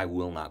call, but I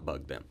will not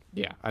bug them.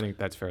 Yeah, I think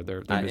that's fair.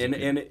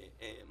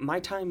 My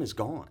time is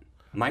gone.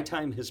 My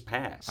time has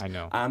passed. I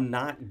know. I'm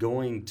not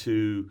going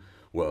to.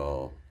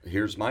 Well,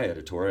 here's my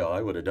editorial.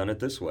 I would have done it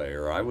this way,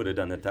 or I would have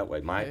done it that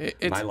way. My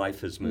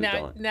life has moved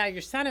on. Now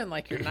you're sounding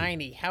like you're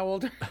 90. How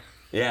old?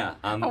 Yeah,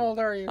 how old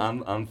are you?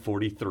 I'm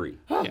 43.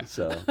 Yeah.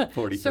 So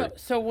 43.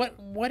 So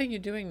what are you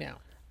doing now?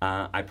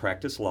 I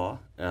practice law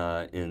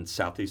in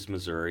Southeast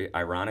Missouri.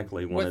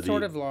 Ironically, what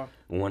sort of law?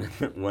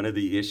 One of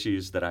the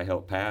issues that I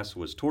helped pass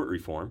was tort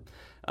reform.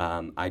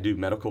 I do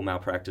medical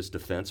malpractice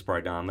defense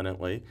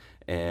predominantly,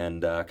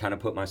 and kind of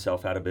put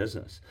myself out of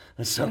business.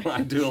 So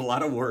I do a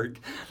lot of work.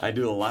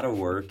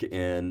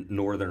 In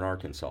northern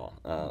Arkansas,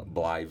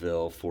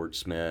 Blytheville, Fort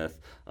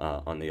Smith,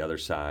 on the other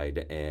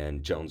side,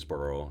 and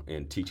Jonesboro,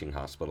 in teaching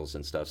hospitals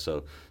and stuff.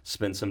 So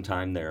spend some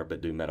time there,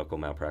 but do medical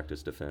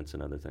malpractice defense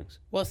and other things.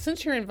 Well,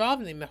 since you're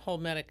involved in the whole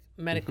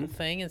medical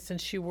thing, and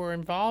since you were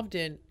involved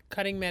in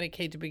cutting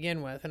Medicaid to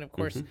begin with, and of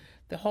course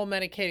the whole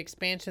Medicaid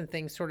expansion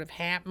thing sort of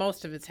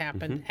most of it's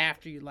happened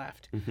after you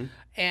left.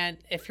 And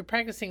if you're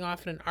practicing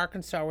often in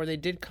Arkansas, where they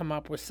did come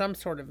up with some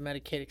sort of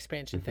Medicaid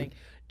expansion thing,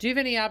 do you have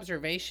any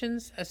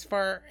observations as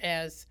far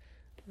as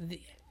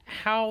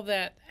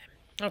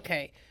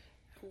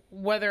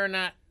whether or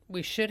not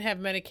we should have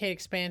Medicaid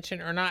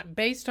expansion or not,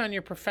 based on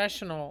your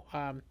professional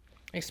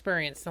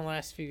experience in the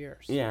last few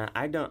years? Yeah,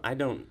 I don't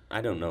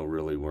know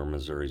really where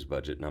Missouri's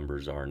budget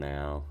numbers are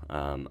now.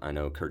 I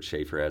know Kurt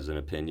Schaefer has an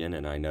opinion,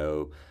 and I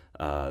know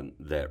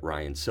that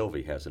Ryan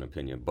Silvey has an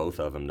opinion. Both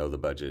of them know the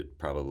budget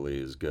probably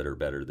is good or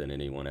better than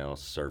anyone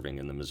else serving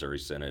in the Missouri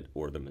Senate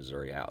or the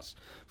Missouri House,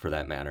 for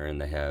that matter, and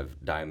they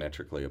have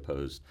diametrically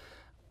opposed.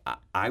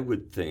 I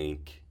would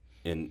think,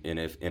 and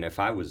if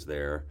I was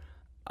there,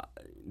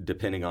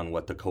 depending on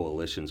what the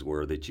coalitions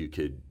were that you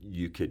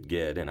could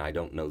get, and I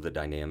don't know the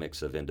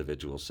dynamics of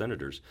individual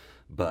senators,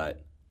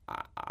 but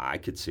I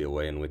could see a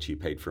way in which he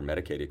paid for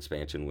Medicaid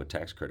expansion with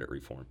tax credit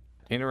reform.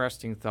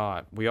 Interesting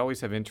thought. We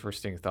always have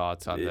interesting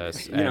thoughts on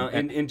this.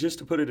 And just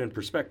to put it in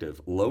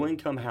perspective,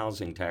 low-income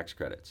housing tax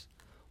credits,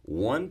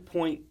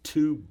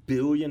 $1.2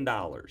 billion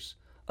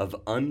of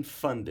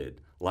unfunded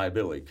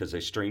liability because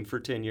they streamed for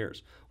 10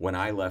 years when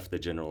I left the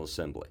General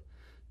Assembly,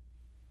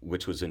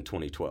 which was in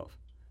 2012.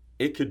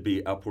 It could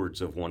be upwards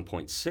of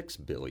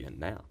 $1.6 billion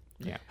now.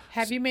 Yeah.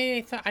 Have you made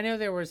any thought? I know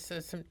there was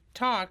some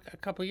talk a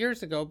couple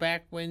years ago,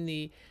 back when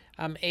the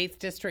 8th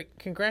District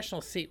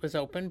congressional seat was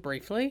open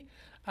briefly,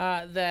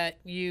 that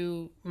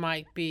you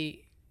might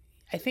be.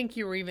 I think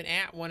you were even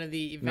at one of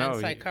the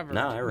events I covered.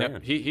 No, I ran. No,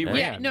 he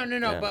Yeah, ran. no.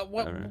 Yeah, But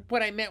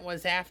what I meant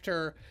was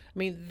after. I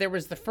mean, there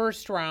was the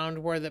first round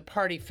where the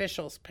party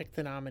officials picked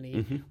the nominee.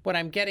 Mm-hmm. What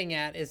I'm getting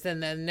at is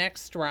then the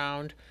next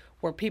round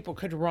where people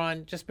could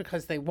run just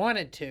because they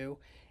wanted to,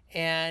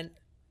 and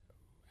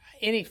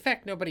in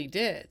effect, nobody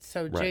did.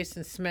 So Right.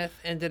 Jason Smith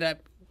ended up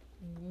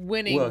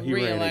winning Well, he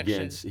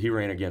re-election.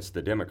 ran against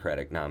the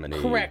Democratic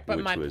nominee. Correct, but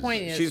which my was,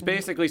 point is, She's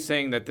basically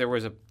saying that there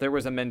was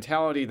a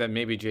mentality that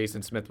maybe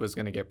Jason Smith was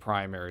going to get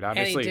primaried.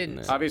 Obviously,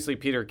 didn't. Obviously,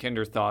 Peter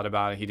Kinder thought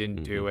about it. He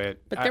didn't do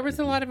it. but there was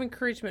a lot of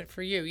encouragement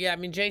for you. Yeah, I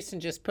mean, Jason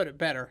just put it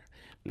better,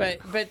 but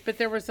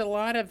there was a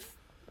lot of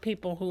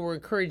people who were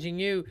encouraging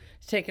you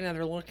to take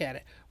another look at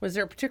it. Was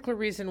there a particular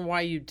reason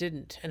why you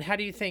didn't? And how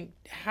do you think?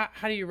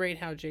 How do you rate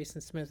how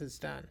Jason Smith has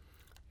done?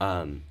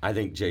 I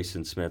think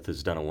Jason Smith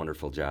has done a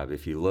wonderful job.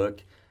 If you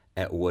look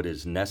at what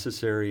is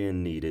necessary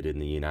and needed in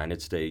the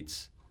United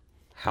States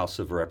House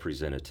of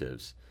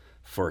Representatives,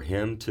 for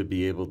him to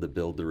be able to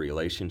build the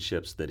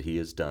relationships that he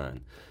has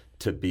done,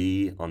 to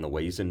be on the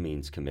Ways and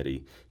Means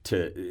Committee,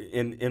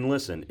 and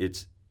listen,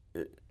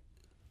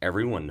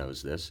 everyone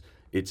knows this.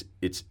 It's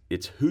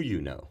who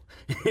you know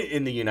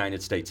in the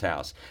United States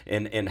House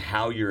and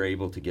how you're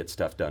able to get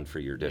stuff done for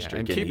your district.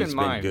 And keep he's in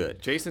mind, been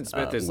good, Jason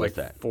Smith is with like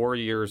that. 4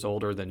 years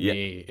older than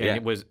me, and yeah. he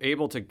was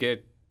able to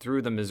get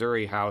through the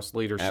Missouri House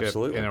leadership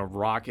Absolutely. in a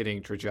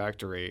rocketing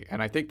trajectory. And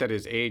I think that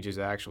his age is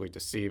actually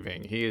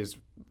deceiving. He has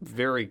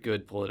very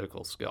good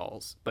political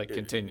skills, but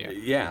continue.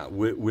 Yeah,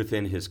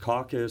 within his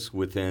caucus,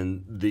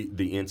 within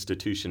the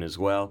institution as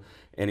well,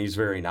 and he's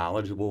very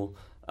knowledgeable.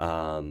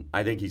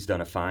 I think he's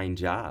done a fine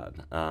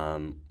job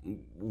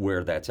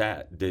where that's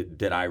at.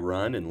 Did I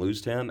run and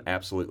lose to him?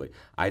 Absolutely.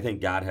 I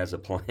think God has a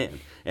plan,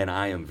 and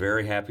I am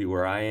very happy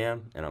where I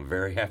am, and I'm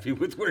very happy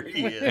with where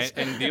he is.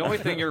 And the only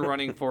thing you're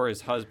running for is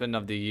Husband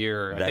of the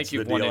Year. I That's think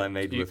you've the won deal it, I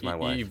made with my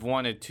wife. You've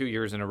won it 2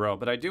 years in a row.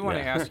 But I do want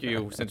to Yeah. ask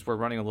you, since we're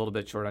running a little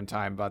bit short on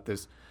time, about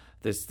this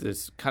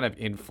kind of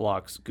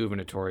influx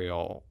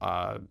gubernatorial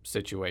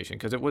situation,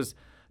 because it was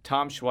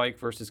Tom Schweik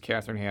versus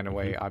Catherine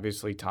Hanaway. Mm-hmm.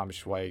 Obviously, Tom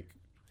Schweik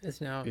Is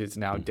now is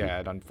now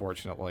dead,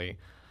 unfortunately.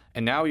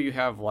 And now you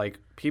have like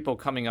people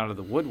coming out of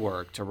the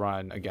woodwork to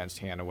run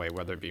against Hanaway,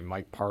 whether it be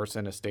Mike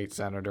Parson, a state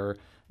senator,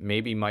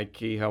 maybe Mike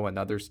Kehoe,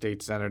 another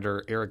state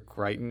senator, Eric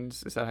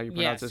Greitens. Is that how you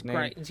pronounce his name?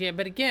 Greitens. Yeah,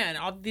 but again,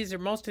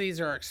 most of these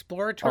are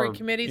exploratory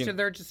committees, or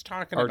they're just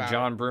talking or about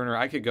John Bruner.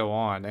 I could go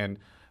on. And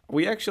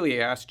we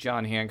actually asked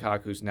John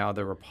Hancock, who's now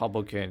the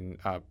Republican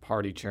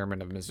Party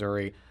chairman of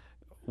Missouri,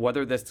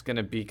 whether this is going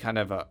to be kind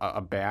of a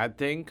bad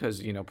thing,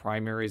 because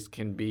primaries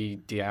can be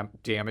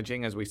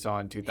damaging, as we saw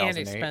in 2008.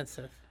 and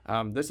expensive.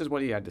 This is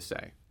what he had to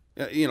say.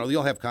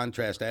 You'll have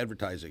contrast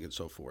advertising and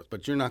so forth,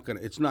 but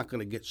it's not going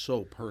to get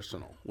so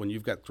personal when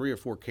you've got 3 or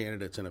 4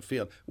 candidates in a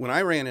field. When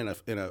I ran in a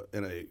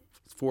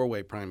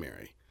 4-way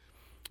primary,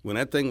 when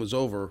that thing was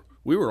over,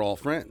 we were all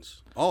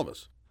friends, all of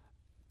us.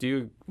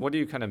 What do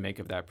you kind of make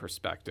of that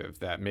perspective,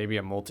 that maybe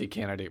a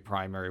multi-candidate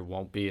primary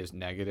won't be as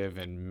negative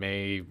and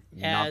may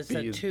not As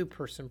be a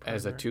two-person primary.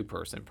 as a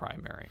two-person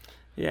primary?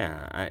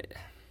 Yeah,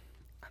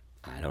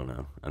 I don't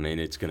know. I mean,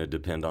 it's going to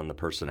depend on the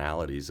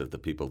personalities of the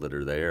people that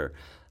are there.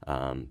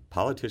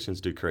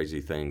 Politicians do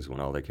crazy things when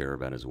all they care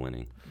about is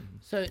winning.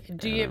 So,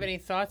 do you have any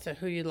thoughts of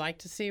who you'd like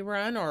to see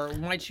run, or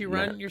might you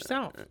run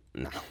yourself?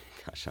 No,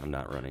 gosh, I'm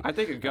not running. I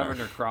think a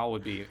Governor Crowell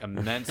would be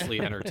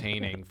immensely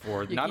entertaining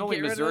for not could only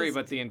get rid of Missouri, those-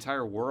 but the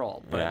entire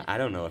world. But Yeah, I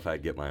don't know if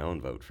I'd get my own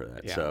vote for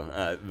that. Yeah.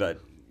 So,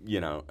 but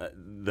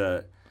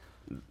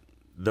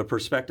the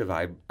perspective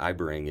I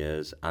bring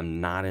is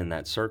I'm not in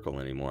that circle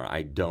anymore.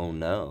 I don't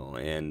know,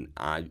 and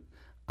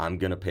I'm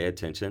going to pay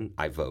attention.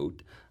 I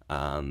vote.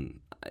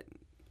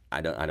 I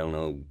don't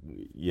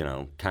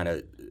know, kind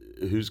of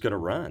who's going to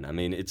run. I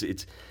mean,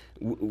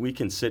 we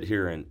can sit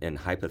here and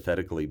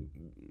hypothetically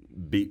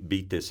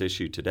beat this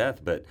issue to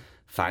death, but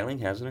filing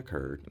hasn't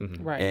occurred,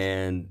 Right.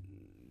 and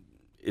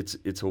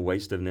it's a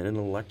waste of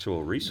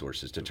intellectual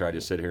resources to try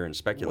to sit here and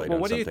speculate Well,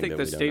 on what do you something think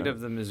that the we don't state know. of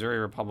the Missouri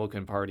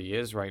Republican Party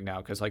is right now?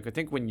 Because, like, I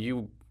think when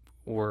you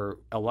were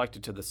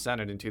elected to the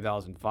Senate in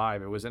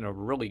 2005, it was in a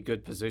really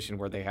good position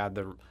where they had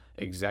the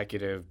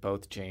executive,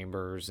 both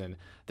chambers, and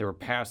they were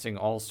passing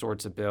all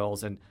sorts of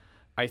bills. And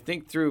I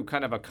think through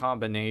kind of a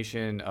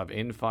combination of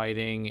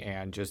infighting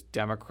and just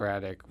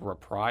Democratic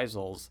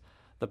reprisals,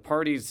 the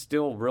party's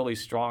still really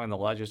strong in the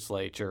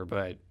legislature,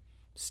 but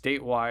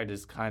statewide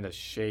is kind of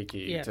shaky,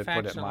 Yeah, to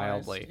put it factionalized,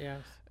 mildly.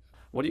 yes.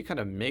 What do you kind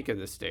of make of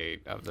the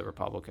state of the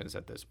Republicans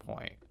at this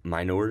point?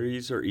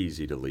 Minorities are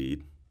easy to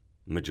lead.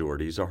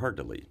 Majorities are hard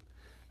to lead.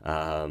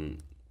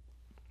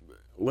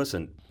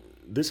 Listen,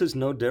 this is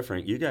no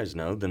different, you guys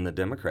know, than the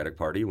Democratic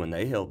Party when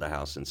they held the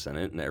House and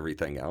Senate and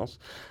everything else.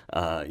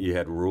 You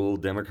had rural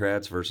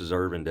Democrats versus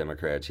urban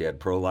Democrats. You had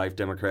pro-life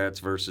Democrats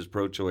versus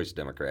pro-choice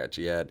Democrats.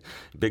 You had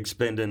big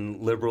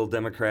spending liberal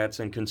Democrats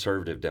and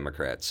conservative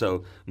Democrats.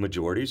 So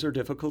majorities are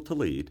difficult to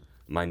lead.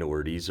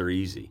 Minorities are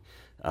easy.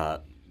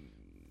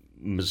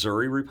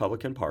 Missouri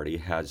Republican Party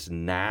has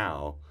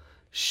now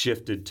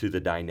shifted to the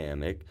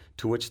dynamic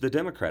to which the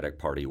Democratic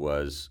Party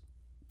was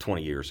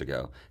 20 years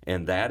ago,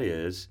 and that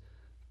is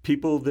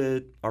people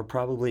that are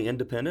probably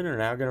independent are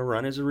now going to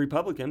run as a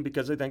Republican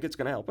because they think it's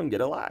going to help them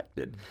get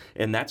elected.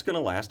 And that's going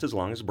to last as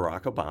long as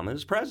Barack Obama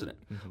is president.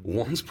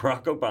 Once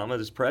Barack Obama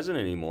is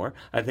president anymore,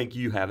 I think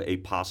you have a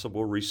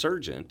possible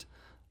resurgence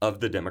of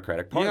the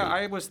Democratic Party. Yeah,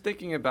 I was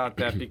thinking about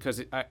that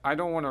because I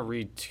don't want to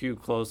read too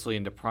closely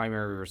into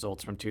primary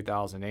results from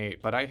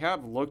 2008, but I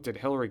have looked at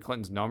Hillary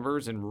Clinton's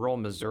numbers in rural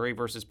Missouri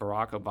versus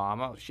Barack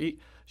Obama. She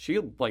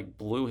like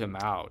blew him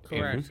out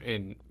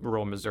in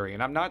rural Missouri.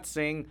 And I'm not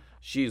saying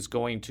she's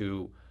going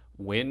to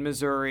win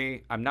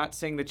Missouri. I'm not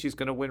saying that she's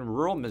going to win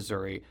rural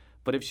Missouri,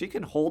 but if she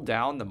can hold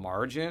down the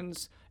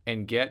margins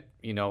and get,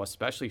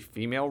 especially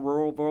female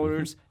rural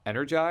voters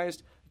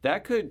energized,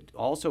 that could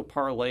also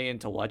parlay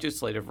into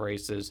legislative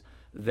races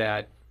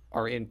that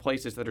are in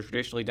places that are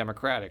traditionally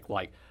Democratic,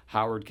 like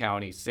Howard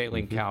County,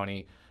 Saline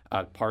County,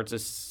 parts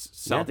of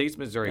southeast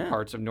Missouri,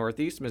 parts of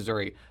northeast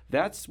Missouri.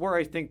 That's where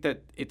I think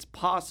that it's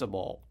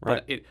possible.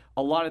 Right. But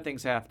a lot of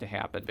things have to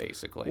happen,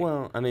 basically.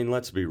 Well, I mean,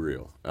 let's be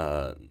real.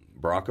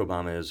 Barack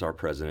Obama is our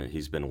president.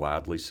 He's been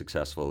wildly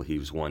successful.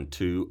 He's won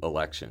 2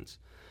 elections.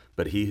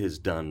 But he has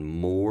done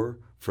more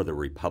for the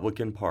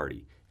Republican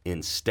Party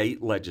in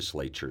state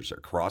legislatures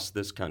across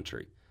this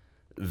country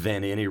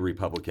than any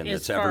Republican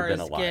As that's ever far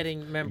been as alive.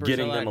 getting members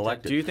them elected.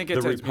 elected. Do you think the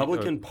it's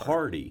Republican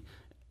Party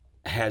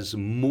has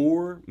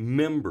more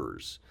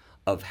members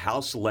of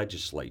House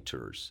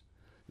legislatures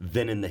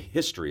than in the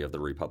history of the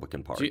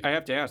Republican Party? I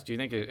have to ask, do you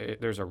think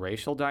there's a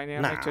racial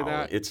dynamic to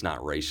that? It's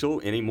not racial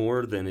any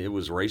more than it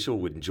was racial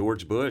when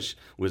George Bush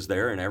was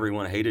there and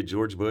everyone hated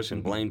George Bush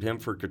and blamed him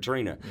for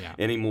Katrina. Yeah.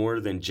 Any more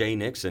than Jay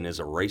Nixon is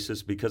a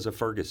racist because of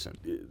Ferguson.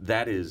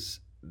 That is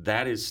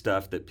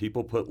stuff that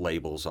people put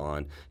labels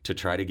on to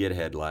try to get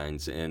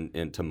headlines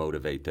and to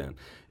motivate them.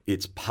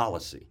 It's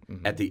policy.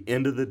 At the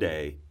end of the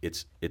day,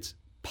 it's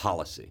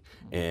policy.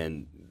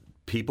 And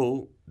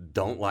people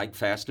don't like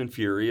Fast and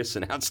Furious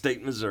in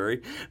outstate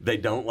Missouri. They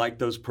don't like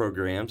those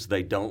programs.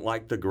 They don't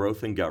like the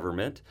growth in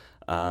government.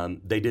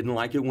 They didn't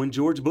like it when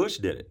George Bush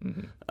did it.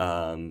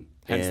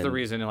 Hence the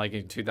reason, like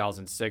in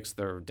 2006,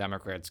 the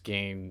Democrats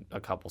gained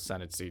a couple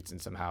Senate seats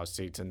and some House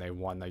seats, and they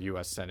won the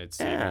U.S. Senate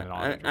seat in an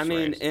honest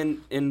race.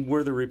 and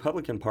where the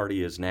Republican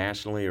Party is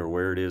nationally or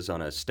where it is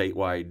on a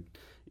statewide,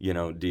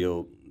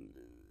 deal,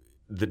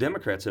 the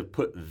Democrats have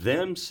put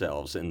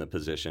themselves in the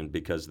position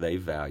because they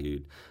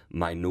valued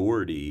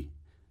majority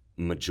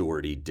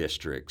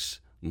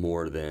districts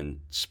more than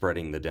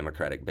spreading the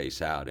Democratic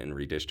base out and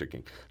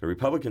redistricting. The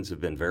Republicans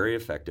have been very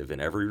effective in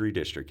every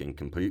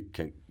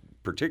redistricting,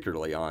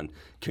 particularly on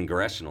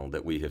congressional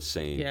that we have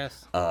seen.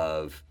 Yes.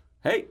 Of,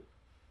 hey,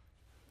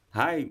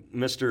 hi,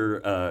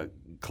 Mr.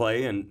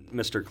 Clay and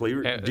Mr.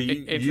 Cleaver. Do you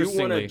want to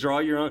Interestingly- draw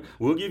your own?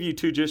 We'll give you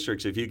 2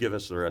 districts if you give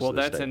us the rest Well, of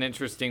the that's state. an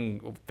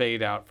interesting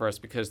fade out for us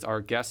because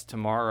our guest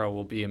tomorrow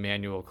will be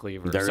Emmanuel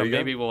Cleaver. There So you go.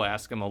 maybe we'll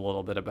ask him a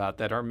little bit about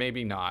that, or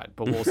maybe not,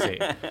 but we'll see.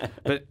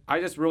 But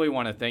I just really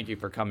want to thank you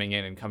for coming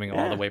in and coming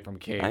all the way from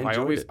Cape. I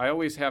enjoyed it. I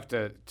always have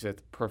to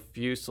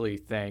profusely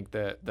thank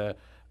the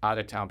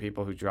out-of-town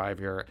people who drive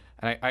here.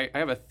 And I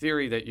have a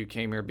theory that you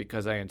came here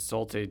because I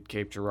insulted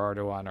Cape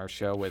Girardeau on our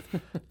show with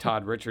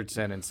Todd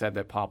Richardson and said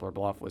that Poplar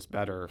Bluff was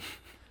better.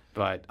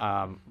 But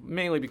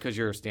mainly because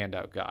you're a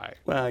standout guy.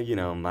 Well,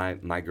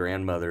 my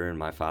grandmother and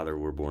my father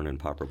were born in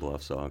Poplar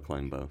Bluff, so I'll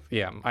claim both.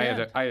 Yeah,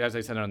 as I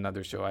said on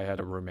another show, I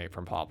had a roommate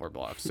from Poplar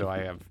Bluff, so I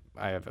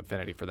have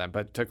affinity for them.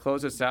 But to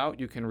close us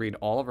out, you can read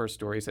all of our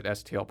stories at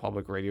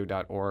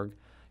stlpublicradio.org.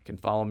 You can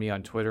follow me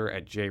on Twitter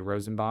at Jay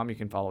Rosenbaum. You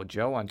can follow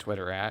Joe on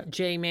Twitter at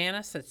Jay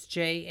Mannies. That's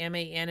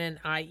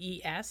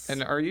JMANNIES.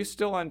 And are you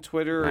still on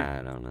Twitter?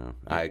 I don't know.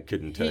 I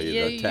couldn't tell you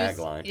the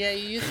tagline. You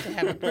used to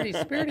have a pretty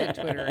spirited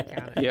Twitter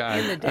account. Yeah,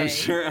 in the day.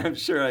 I'm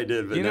sure I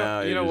did, but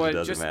now you know it what?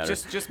 doesn't matter.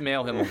 Just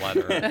mail him a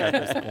letter at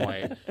this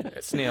point.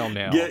 snail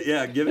mail.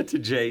 Give it to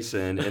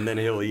Jason, and then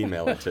he'll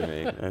email it to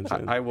me.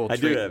 I will. I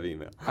do have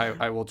email.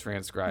 I will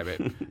transcribe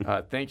it.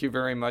 Thank you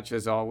very much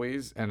as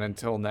always, and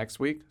until next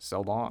week,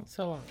 so long.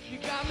 So long. You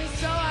got me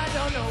so I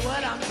don't know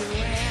what I'm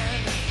doing.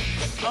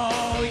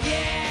 Oh.